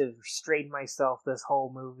had to restrain myself this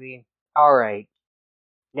whole movie. All right,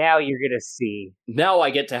 now you're gonna see. Now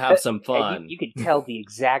I get to have some fun. You could tell the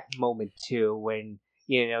exact moment too when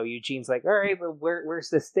Eugene's like, all right, but where's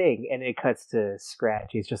this thing? And it cuts to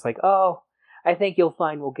Scratch. He's just like, oh, I think you'll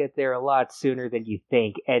find we'll get there a lot sooner than you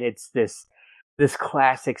think. And it's this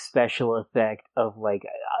classic special effect of like,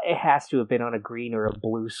 it has to have been on a green or a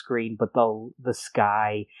blue screen, but the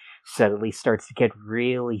sky suddenly starts to get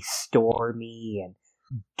really stormy and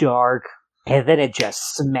dark, and then it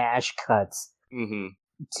just smash cuts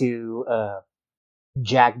to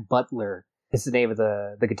Jack Butler is the name of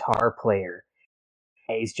the guitar player.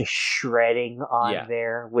 And he's just shredding on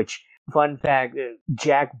there, which, fun fact,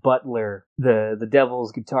 Jack Butler, the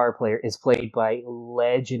Devil's guitar player, is played by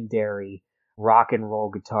legendary rock and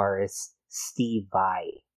roll guitarist Steve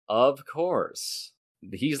Vai. Of course.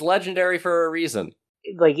 He's legendary for a reason.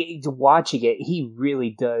 Like, watching it, he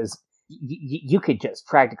really does. You could just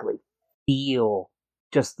practically feel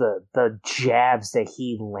just the jabs that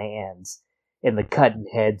he lands in the cutting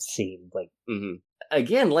head scene. Like,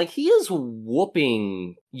 again, like, he is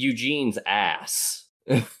whooping Eugene's ass.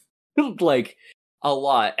 Like, a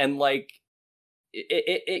lot. And, like,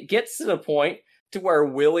 it gets to the point to where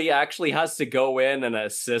Willie actually has to go in and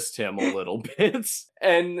assist him a little bit.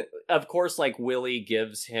 And, of course, like, Willie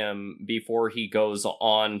gives him, before he goes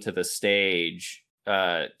on to the stage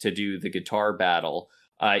to do the guitar battle,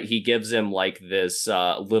 he gives him, like, this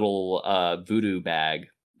little voodoo bag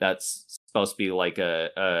that's supposed to be like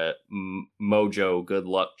a mojo good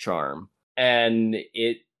luck charm. And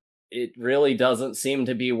it really doesn't seem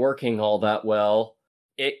to be working all that well.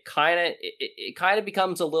 It kind of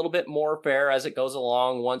becomes a little bit more fair as it goes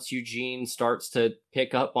along once Eugene starts to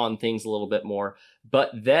pick up on things a little bit more.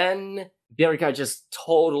 But then the other guy just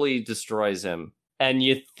totally destroys him. And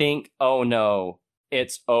you think, oh no,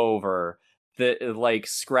 it's over. Like,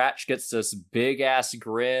 Scratch gets this big-ass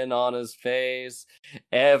grin on his face.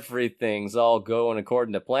 Everything's all going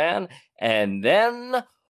according to plan. And then,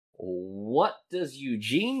 what does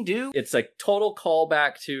Eugene do? It's a total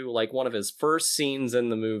callback to, like, one of his first scenes in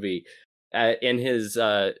the movie, in his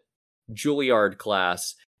Juilliard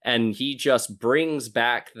class. And he just brings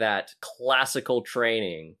back that classical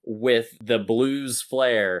training with the blues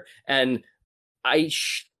flair. And I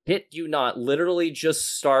shit you not, literally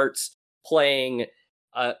just starts playing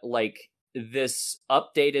like this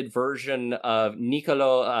updated version of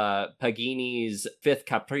Niccolo Paganini's Fifth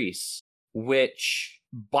Caprice, which,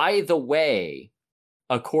 by the way,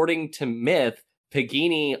 according to myth,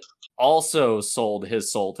 Paganini also sold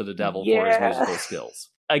his soul to the devil for his musical skills.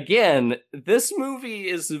 Again, this movie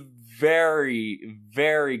is very,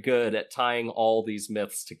 very good at tying all these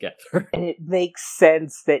myths together. And it makes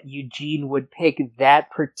sense that Eugene would pick that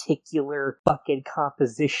particular fucking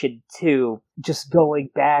composition too, just going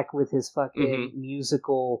back with his fucking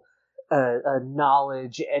musical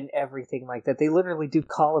knowledge and everything like that. They literally do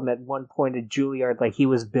call him at one point at Juilliard like he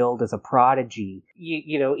was billed as a prodigy.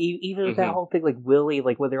 You know, even with that whole thing, like Willie,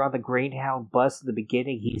 like when they're on the Greyhound bus at the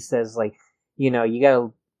beginning, he says like, you know, you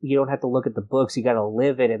don't have to look at the books, you gotta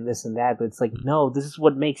live it and this and that. But it's like, no, this is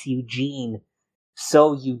what makes Eugene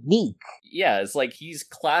so unique. Yeah, it's like he's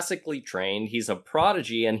classically trained, he's a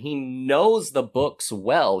prodigy, and he knows the books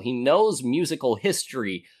well. He knows musical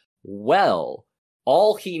history well.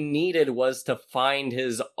 All he needed was to find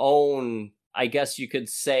his own, I guess you could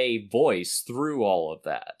say, voice through all of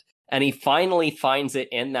that. And he finally finds it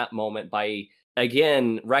in that moment by,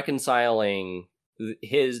 again, reconciling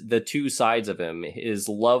the two sides of him, his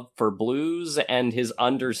love for blues and his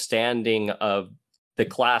understanding of the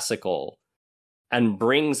classical, and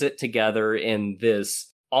brings it together in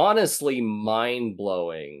this honestly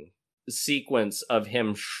mind-blowing sequence of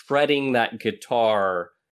him shredding that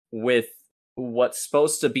guitar with what's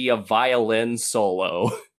supposed to be a violin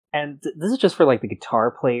solo. And this is just for, like, the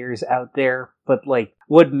guitar players out there, but, like,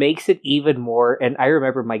 what makes it even more, and I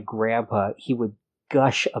remember my grandpa, he would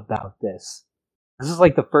gush about this. This is,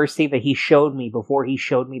 like, the first thing that he showed me before he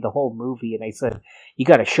showed me the whole movie, and I said, you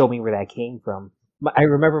gotta show me where that came from. I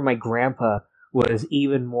remember my grandpa was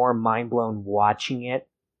even more mind-blown watching it,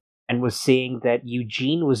 and was seeing that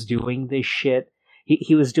Eugene was doing this shit.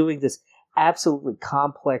 He was doing this absolutely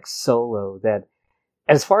complex solo that,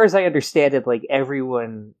 as far as I understand it, like,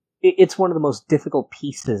 everyone... It's one of the most difficult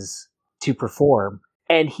pieces to perform,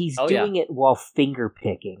 and he's doing it while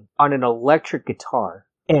finger-picking on an electric guitar.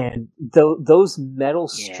 And those metal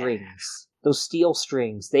strings those steel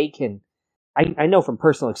strings, they can... I know from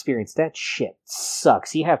personal experience, that shit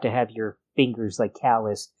sucks. You have to have your fingers, like,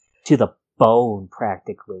 calloused to the bone,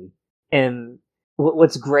 practically. And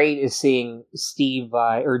what's great is seeing Steve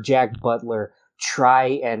Vai or Jack Butler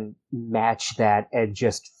try and match that and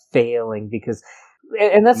just failing, because...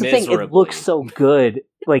 And that's the thing, it looks so good,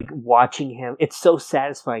 like, watching him. It's so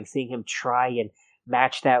satisfying seeing him try and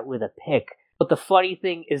match that with a pick. But the funny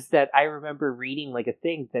thing is that I remember reading, like, a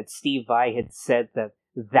thing that Steve Vai had said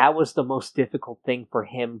that was the most difficult thing for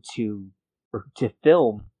him to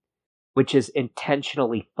film, which is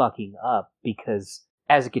intentionally fucking up, because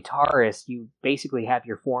as a guitarist, you basically have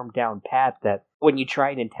your form down pat that when you try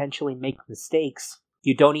and intentionally make mistakes,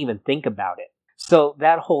 you don't even think about it. So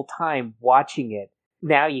that whole time watching it,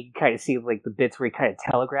 now you can kind of see, like, the bits where he kind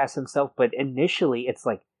of telegraphs himself, but initially it's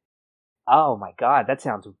like, oh my god, that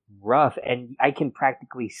sounds rough, and I can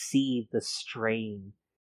practically see the strain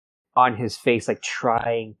on his face, like,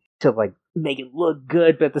 trying to, like, make it look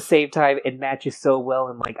good, but at the same time, it matches so well,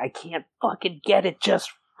 and, like, I can't fucking get it just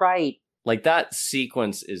right. Like, that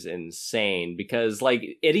sequence is insane, because, like,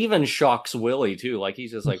 it even shocks Willie, too. Like,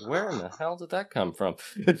 he's just like, where in the hell did that come from?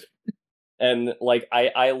 And, like,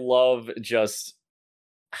 I love just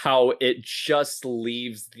how it just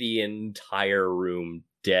leaves the entire room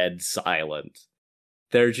dead silent.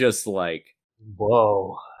 They're just like,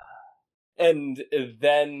 whoa. And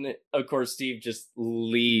then, of course, Steve just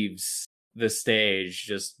leaves the stage,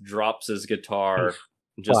 just drops his guitar,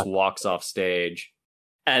 just walks off stage.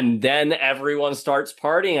 And then everyone starts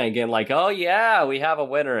partying again, like, oh yeah, we have a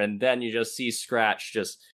winner. And then you just see Scratch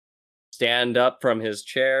just stand up from his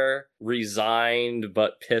chair, resigned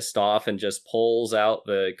but pissed off, and just pulls out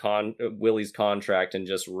the Willie's contract and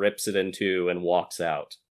just rips it in two and walks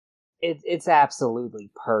out. It's absolutely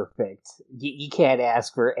perfect. You can't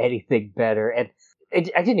ask for anything better. And I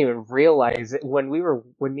didn't even realize it when me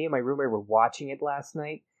and my roommate were watching it last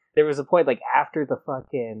night. There was a point, like, after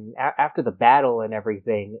the battle and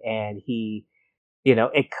everything, and he,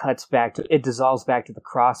 it dissolves back to the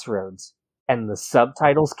Crossroads, and the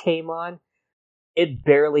subtitles came on. It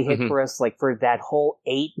barely hit for us, like, for that whole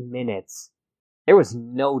 8 minutes. There was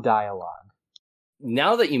no dialogue.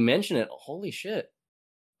 Now that you mention it, holy shit.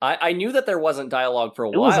 I knew that there wasn't dialogue for a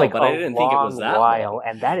while, was like but I didn't think it was that long.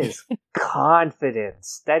 And that is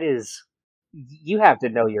confidence. That is... You have to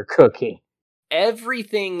know your cooking.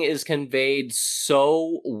 Everything is conveyed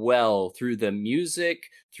so well through the music,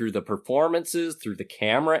 through the performances, through the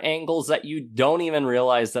camera angles, that you don't even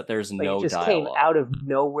realize that there's no dialogue. It just came out of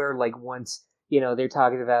nowhere, like, once, they're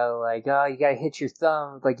talking about, like, oh, you gotta hit your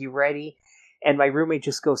thumb, like, you ready? And my roommate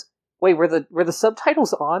just goes, wait, were the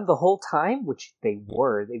subtitles on the whole time? Which they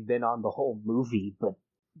were. They've been on the whole movie, but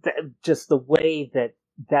just the way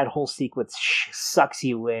that whole sequence sucks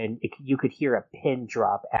you in, you could hear a pin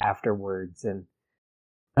drop afterwards, and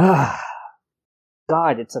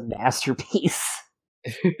God, it's a masterpiece.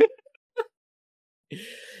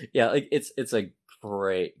 Yeah, like, it's a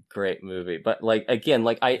great movie, but, like, again,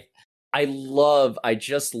 like, I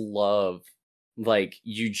just love, like,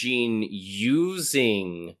 Eugene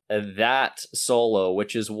using that solo,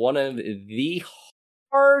 which is one of the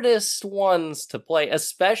hardest ones to play,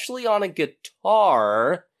 especially on a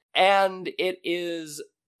guitar, and it is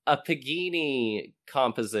a Paganini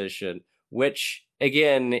composition, which,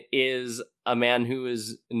 again, is a man who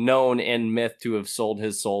is known in myth to have sold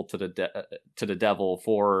his soul to the devil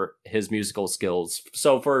for his musical skills.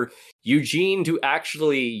 So for Eugene to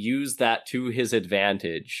actually use that to his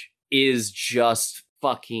advantage is just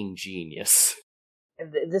fucking genius.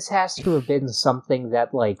 This has to have been something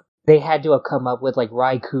that, like, they had to have come up with, like,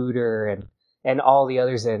 Ry Cooder and all the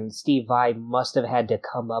others, and Steve Vai must have had to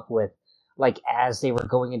come up with, like, as they were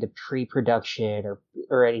going into pre-production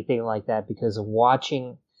or anything like that, because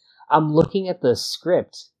I'm looking at the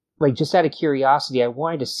script, like, just out of curiosity, I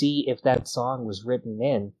wanted to see if that song was written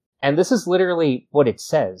in, and this is literally what it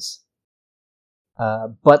says.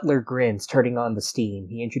 Butler grins, turning on the steam.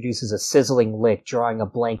 He introduces a sizzling lick, drawing a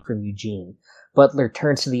blank from Eugene. Butler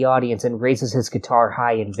turns to the audience and raises his guitar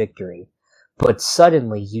high in victory. But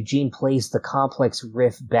suddenly, Eugene plays the complex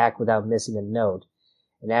riff back without missing a note,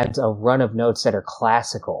 and adds a run of notes that are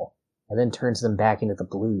classical, and then turns them back into the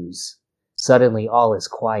blues. Suddenly, all is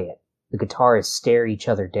quiet. The guitarists stare each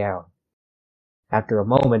other down. After a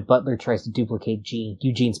moment, Butler tries to duplicate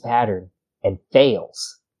Eugene's pattern, and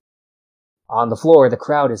fails. On the floor, the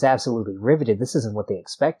crowd is absolutely riveted. This isn't what they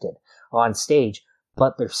expected. On stage,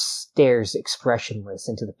 Butler stares expressionless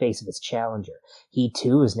into the face of his challenger. He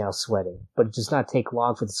too is now sweating, but it does not take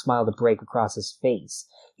long for the smile to break across his face.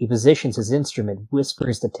 He positions his instrument,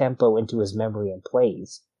 whispers the tempo into his memory, and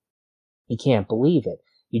plays. He can't believe it.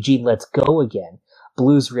 Eugene lets go again.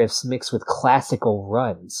 Blues riffs mixed with classical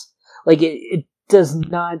runs. Like, it does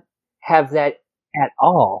not have that at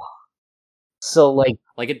all. So, like,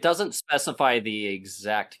 it doesn't specify the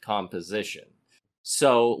exact composition.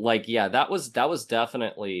 So, like, yeah, that was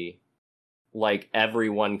definitely, like,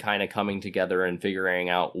 everyone kind of coming together and figuring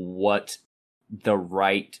out what the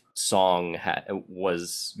right song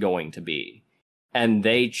was going to be. And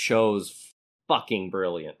they chose fucking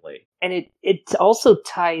brilliantly. And it also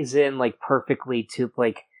ties in, like, perfectly to,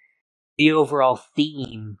 like, the overall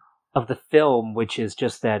theme of the film, which is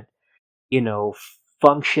just that, you know,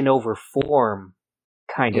 function over form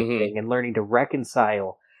kind of thing, and learning to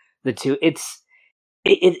reconcile the two. It's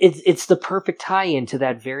the perfect tie-in to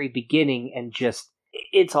that very beginning, and just,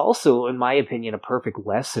 it's also, in my opinion, a perfect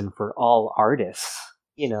lesson for all artists.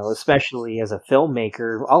 You know, especially as a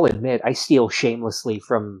filmmaker, I'll admit I steal shamelessly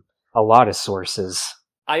from a lot of sources.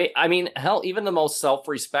 I mean, hell, even the most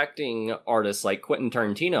self-respecting artists like Quentin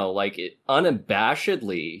Tarantino, like, it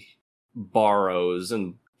unabashedly borrows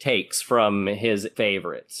and takes from his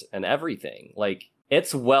favorites and everything. Like,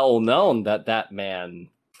 it's well known that that man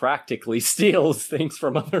practically steals things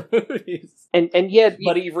from other movies. And yet...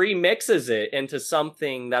 But he remixes it into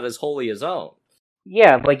something that is wholly his own.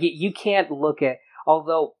 Yeah, like, you can't look at...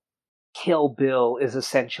 Although Kill Bill is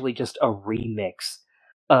essentially just a remix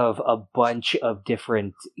of a bunch of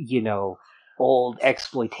different, you know, old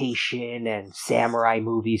exploitation and samurai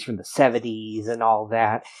movies from the 70s and all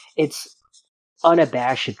that. It's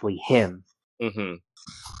unabashedly him. Mm-hmm.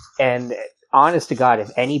 And honest to God,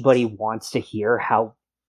 if anybody wants to hear how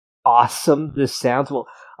awesome this sounds, well,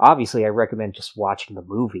 obviously I recommend just watching the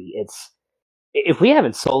movie. If we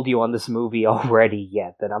haven't sold you on this movie already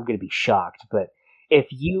yet, then I'm going to be shocked. But if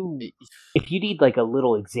you need, like, a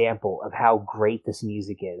little example of how great this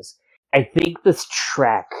music is, I think this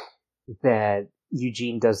track that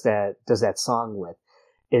Eugene does that song with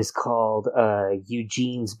is called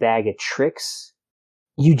Eugene's Bag of Tricks.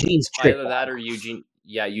 Eugene's Trick Either that or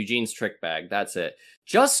Eugene's Trick Bag. That's it.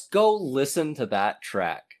 Just go listen to that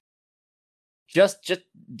track. Just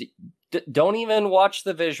don't even watch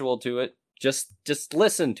the visual to it. Just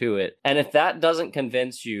listen to it. And if that doesn't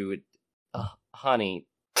convince you, honey,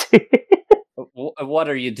 what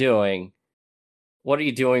are you doing? What are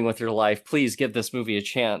you doing with your life? Please give this movie a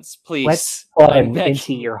chance. Please. Let's climb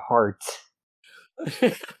into your heart.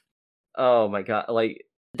 Oh my god. Like,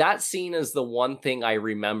 that scene is the one thing I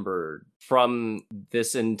remembered from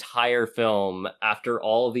this entire film after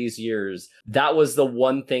all these years. That was the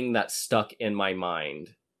one thing that stuck in my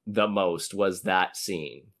mind the most, was that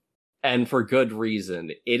scene. And for good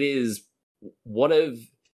reason. It is one of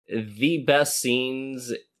the best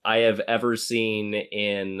scenes I have ever seen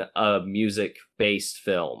in a music-based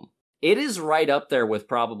film. It is right up there with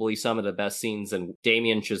probably some of the best scenes in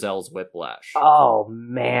Damien Chazelle's Whiplash. Oh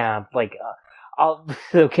man, like,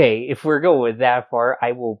 okay, if we're going with that far,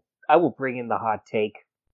 I will bring in the hot take.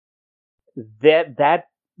 That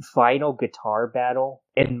final guitar battle,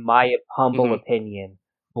 in my humble opinion,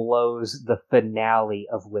 blows the finale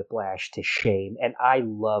of Whiplash to shame, and I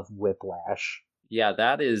love Whiplash. Yeah,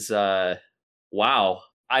 that is, wow.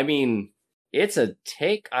 I mean, it's a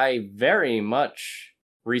take I very much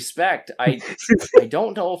respect. I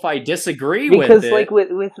don't know if I disagree with it. Because, like,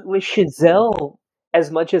 with Chazelle,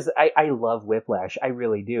 as much as I love Whiplash, I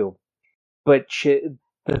really do. But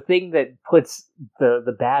the thing that puts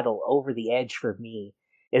the battle over the edge for me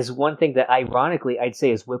is one thing that, ironically, I'd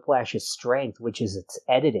say is Whiplash's strength, which is its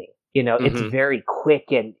editing. You know, it's very quick,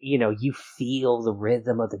 and, you know, you feel the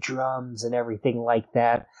rhythm of the drums and everything like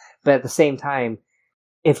that. But at the same time,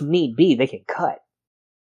 if need be, they can cut.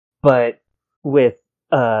 But with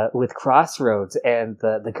Crossroads and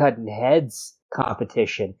the Cutting Heads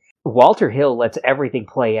competition, Walter Hill lets everything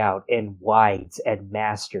play out in wides and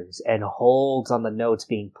masters and holds on the notes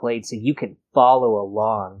being played so you can follow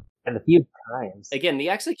along. And a few times, again,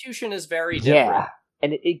 the execution is very different. Yeah,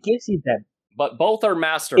 and it gives you that. But both are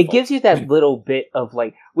masterful. It gives you that little bit of,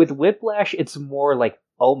 like, with Whiplash, it's more like,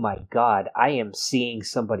 oh my god, I am seeing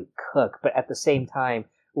somebody cook. But at the same time,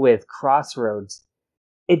 with Crossroads,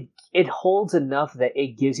 it holds enough that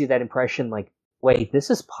it gives you that impression, like, wait, this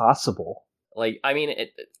is possible. Like, I mean,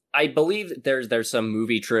 I believe there's some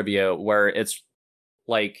movie trivia where it's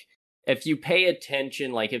like, if you pay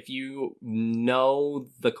attention, like, if you know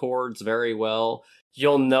the chords very well,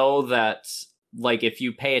 you'll know that, like, if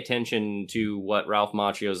you pay attention to what Ralph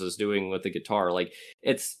Macchio's is doing with the guitar, like,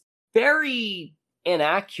 it's very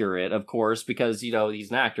inaccurate, of course, because, you know, he's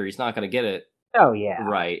an actor, he's not going to get it. Oh, yeah.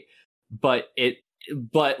 Right. But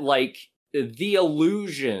like, the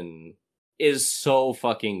illusion is so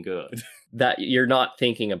fucking good. that you're not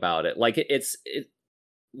thinking about it. Like it's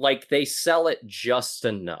like they sell it just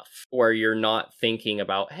enough where you're not thinking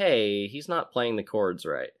about, hey, he's not playing the chords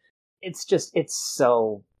right. It's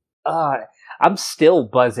so I'm still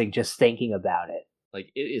buzzing just thinking about it.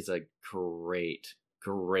 Like, it is a great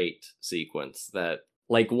sequence that,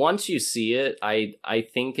 like, once you see it, I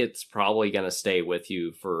think it's probably going to stay with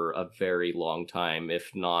you for a very long time,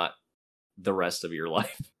 if not the rest of your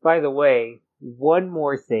life. By the way, one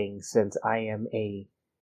more thing, since I am a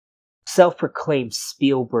self-proclaimed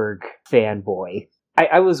Spielberg fanboy.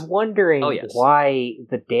 I was wondering why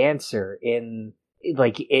the dancer in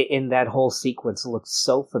that whole sequence looked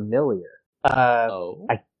so familiar. I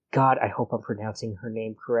hope I'm pronouncing her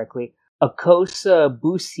name correctly. Akosa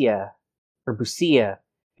Busia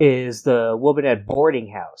is the woman at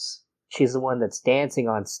boarding house. She's the one that's dancing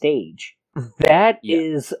on stage. That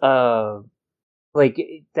is that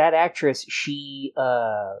actress. She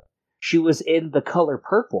was in The Color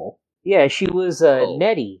Purple. Yeah, she was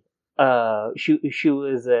Nettie. She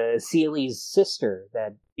was Celi's sister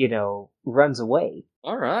that runs away.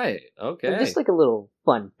 All right, okay. And just like a little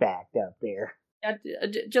fun fact out there.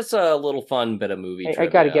 Just a little fun bit of movie trivia. I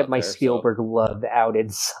got to get my Spielberg love out in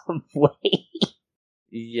some way.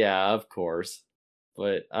 Yeah, of course.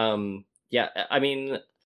 But yeah, I mean,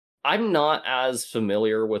 I'm not as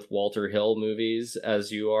familiar with Walter Hill movies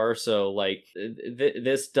as you are, so like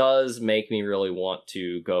this does make me really want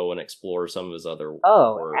to go and explore some of his other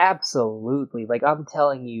work. Absolutely. Like, I'm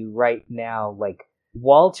telling you right now, like,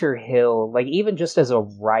 Walter Hill, like, even just as a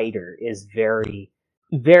writer, is very,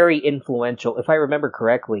 very influential. If I remember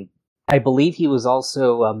correctly, I believe he was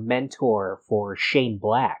also a mentor for Shane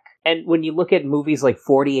Black. And when you look at movies like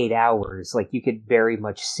 48 Hours, like, you could very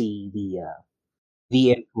much see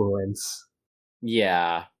the influence.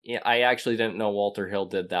 Yeah, I actually didn't know Walter Hill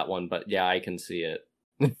did that one, but yeah, I can see it.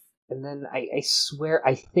 And then I swear,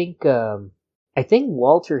 I think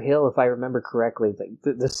Walter Hill, if I remember correctly, like,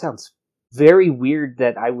 this sounds very weird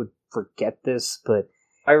that I would forget this, but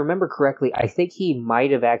if I remember correctly, I think he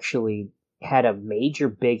might have actually had a major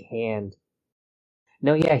big hand.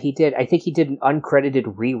 No, yeah, he did. I think he did an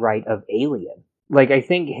uncredited rewrite of Alien. Like, I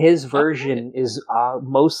think his version is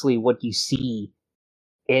mostly what you see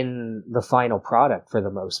in the final product for the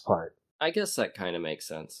most part. I guess that kind of makes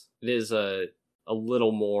sense. It is a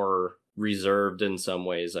little more reserved in some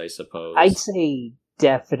ways, I suppose. I'd say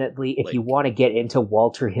definitely if you want to get into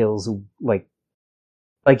Walter Hill's, like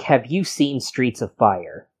have you seen Streets of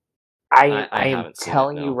Fire? I am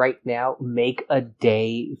telling you right now, make a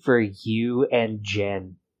day for you and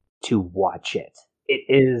Jen to watch it. It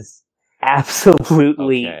is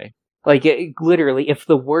absolutely... Okay. Like, literally, if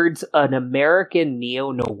the words an American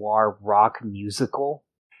neo-noir rock musical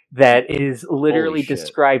that is literally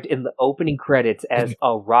described in the opening credits as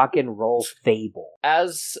a rock and roll fable.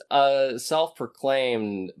 As a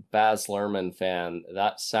self-proclaimed Baz Luhrmann fan,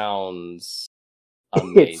 that sounds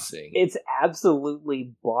amazing. It's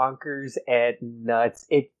absolutely bonkers and nuts.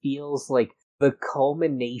 It feels like the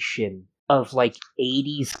culmination of, like,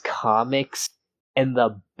 80s comics in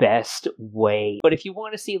the best way. But if you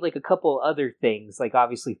want to see, like, a couple other things, like,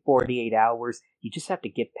 obviously 48 Hours, you just have to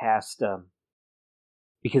get past,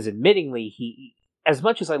 because admittingly, he, as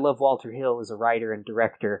much as I love Walter Hill as a writer and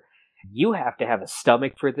director, you have to have a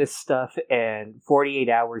stomach for this stuff, and 48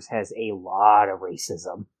 Hours has a lot of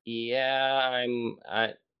racism. Yeah,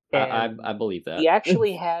 I believe that. He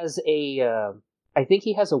actually has I think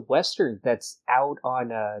he has a Western that's out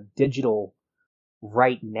on digital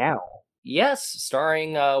right now. Yes,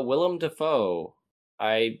 starring Willem Dafoe.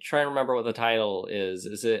 I try to remember what the title is.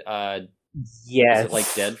 Is it yes. Is it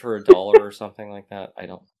like Dead for $1 or something like that? I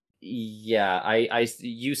don't. Yeah,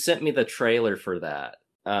 you sent me the trailer for that.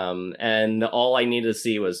 And all I needed to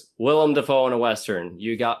see was Willem Dafoe in a Western.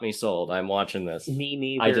 You got me sold. I'm watching this. Me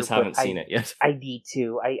neither. I just haven't seen it yet. I need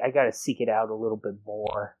to. I gotta seek it out a little bit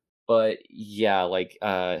more. But yeah, like,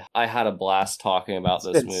 I had a blast talking about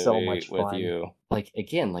this movie so much fun with you. Like,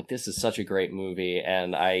 again, like, this is such a great movie,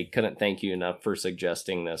 and I couldn't thank you enough for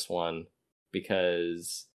suggesting this one,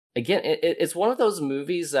 because, again, it's one of those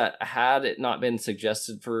movies that, had it not been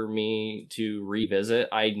suggested for me to revisit,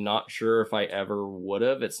 I'm not sure if I ever would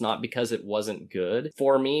have. It's not because it wasn't good.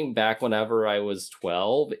 For me, back whenever I was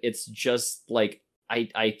 12, it's just, like,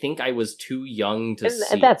 I think I was too young to see.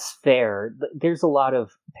 And that's fair. There's a lot of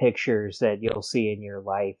pictures that you'll see in your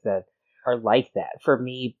life that are like that. For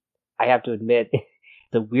me, I have to admit,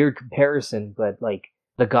 the weird comparison, but like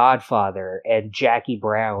The Godfather and Jackie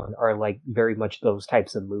Brown are like very much those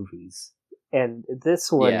types of movies. And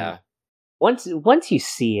this one, once you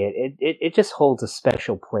see it just holds a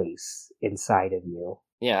special place inside of you.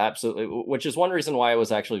 Yeah, absolutely. Which is one reason why I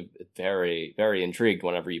was actually very, very intrigued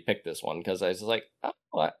whenever you picked this one, because I was like,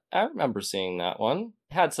 oh, I remember seeing that one.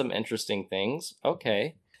 Had some interesting things.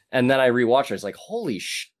 Okay. And then I rewatched it. I was like, holy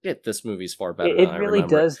shit, this movie's far better than It I really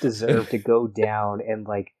remember. does deserve to go down in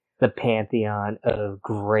like the pantheon of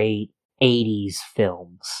great 80s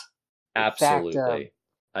films. Absolutely. In fact,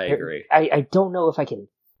 I agree. I don't know if I can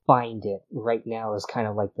find it right now as kind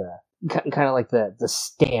of like the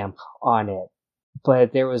stamp on it.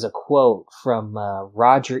 But there was a quote from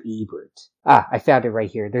Roger Ebert. I found it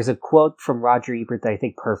right here. There's a quote from Roger Ebert that I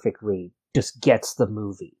think perfectly just gets the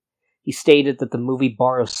movie. He stated that the movie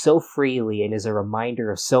borrows so freely and is a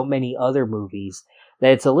reminder of so many other movies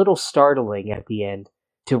that it's a little startling at the end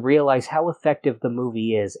to realize how effective the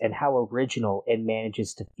movie is and how original it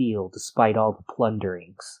manages to feel despite all the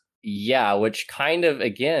plunderings. Yeah, which kind of,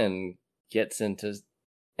 again, gets into,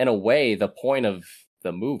 in a way, the point of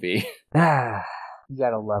the movie. You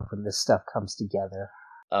gotta love when this stuff comes together.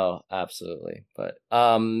 Oh, absolutely. But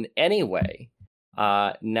anyway,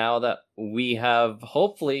 now that we have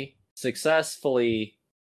hopefully successfully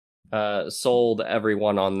sold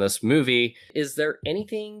everyone on this movie, is there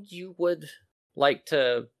anything you would like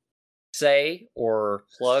to say or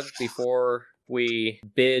plug before we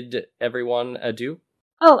bid everyone adieu?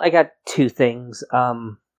 Well, I got two things.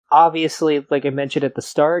 Obviously, like I mentioned at the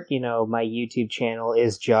start, my YouTube channel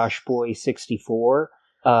is JoshBoy64.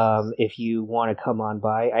 If you want to come on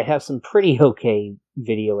by, I have some pretty okay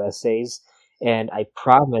video essays, and I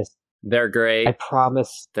promise they're great.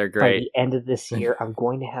 They're great. By the end of this year, I'm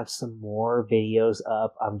going to have some more videos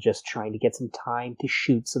up. I'm just trying to get some time to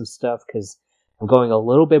shoot some stuff because I'm going a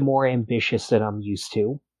little bit more ambitious than I'm used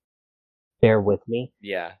to. Bear with me.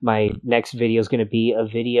 Yeah. My next video is going to be a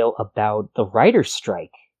video about the writer's strike,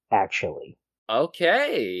 actually.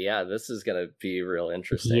 Okay. Yeah, this is going to be real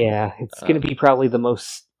interesting. Yeah, it's going to be probably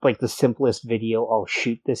the simplest video I'll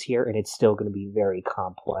shoot this year, and it's still going to be very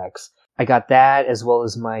complex. I got that, as well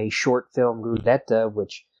as my short film Rudetta,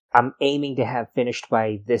 which I'm aiming to have finished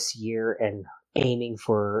by this year and aiming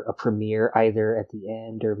for a premiere either at the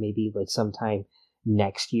end or maybe like sometime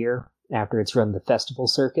next year after it's run the festival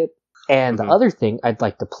circuit. And the other thing I'd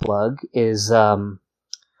like to plug is I'm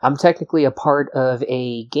technically a part of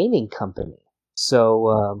a gaming company.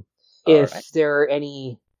 So if there are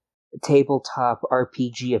any tabletop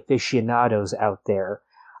RPG aficionados out there,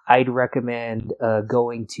 I'd recommend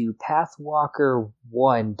going to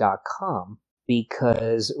pathwalker1.com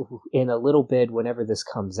because in a little bit, whenever this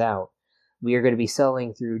comes out, we are going to be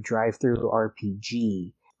selling through Drive-Thru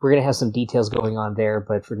RPG. We're going to have some details going on there,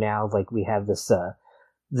 but for now, like we have this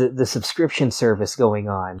the subscription service going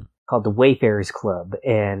on called the Wayfarers Club,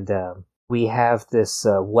 and we have this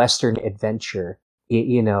Western adventure,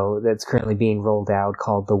 that's currently being rolled out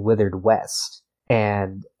called The Withered West.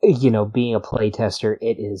 And, being a playtester,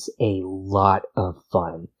 it is a lot of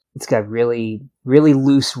fun. It's got really, really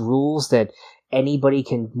loose rules that anybody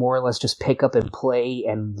can more or less just pick up and play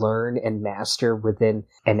and learn and master within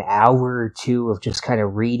an hour or two of just kind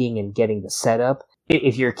of reading and getting the setup.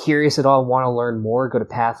 If you're curious at all, want to learn more, go to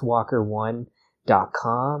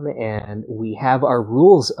pathwalker1.com, and we have our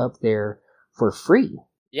rules up there for free.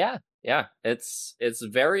 Yeah, it's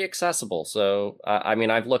very accessible. So,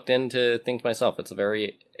 I've looked into things myself. It's a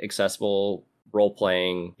very accessible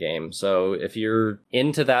role-playing game. So if you're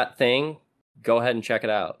into that thing, go ahead and check it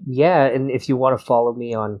out. Yeah, and if you want to follow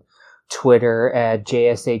me on Twitter at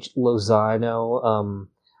JSH Lozano,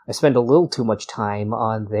 I spend a little too much time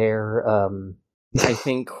on there. I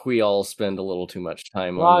think we all spend a little too much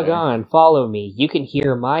time Log on, follow me. You can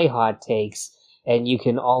hear my hot takes, and you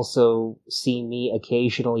can also see me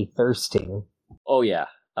occasionally thirsting. Oh yeah,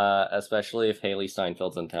 especially if Haley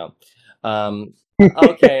Steinfeld's in town.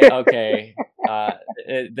 Okay.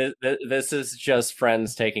 This is just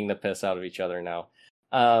friends taking the piss out of each other now.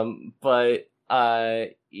 But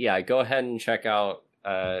go ahead and check out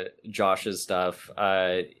Josh's stuff.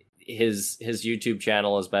 His YouTube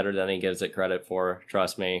channel is better than he gives it credit for.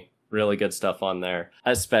 Trust me, really good stuff on there.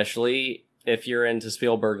 Especially if you're into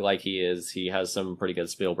Spielberg like he is, he has some pretty good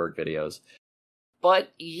Spielberg videos.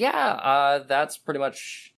 But yeah, that's pretty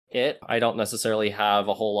much it. I don't necessarily have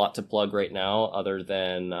a whole lot to plug right now, other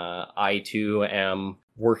than I too am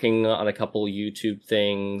working on a couple YouTube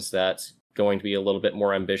things that's going to be a little bit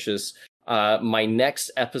more ambitious. My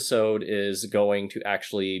next episode is going to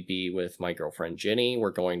actually be with my girlfriend Ginny.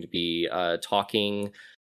 We're going to be talking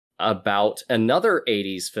about another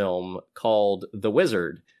 80s film called The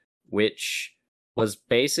Wizard, which was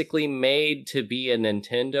basically made to be a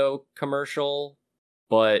Nintendo commercial,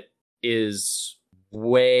 but is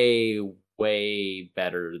way way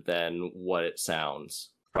better than what it sounds.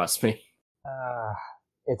 Trust me.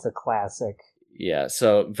 It's a classic. Yeah,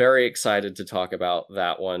 so very excited to talk about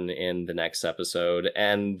that one in the next episode.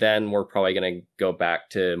 And then we're probably going to go back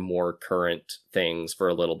to more current things for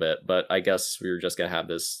a little bit. But I guess we were just going to have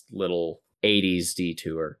this little 80s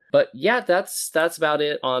detour. But yeah, that's about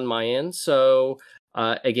it on my end. So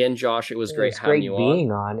again, Josh, it was great having you on. It was great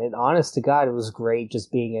being on. And honest to God, it was great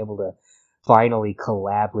just being able to finally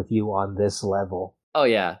collab with you on this level. Oh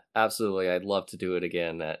yeah, absolutely. I'd love to do it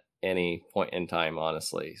again at any point in time,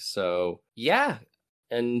 honestly. So yeah,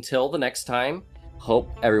 until the next time, hope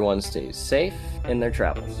everyone stays safe in their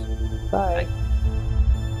travels. Bye. Bye.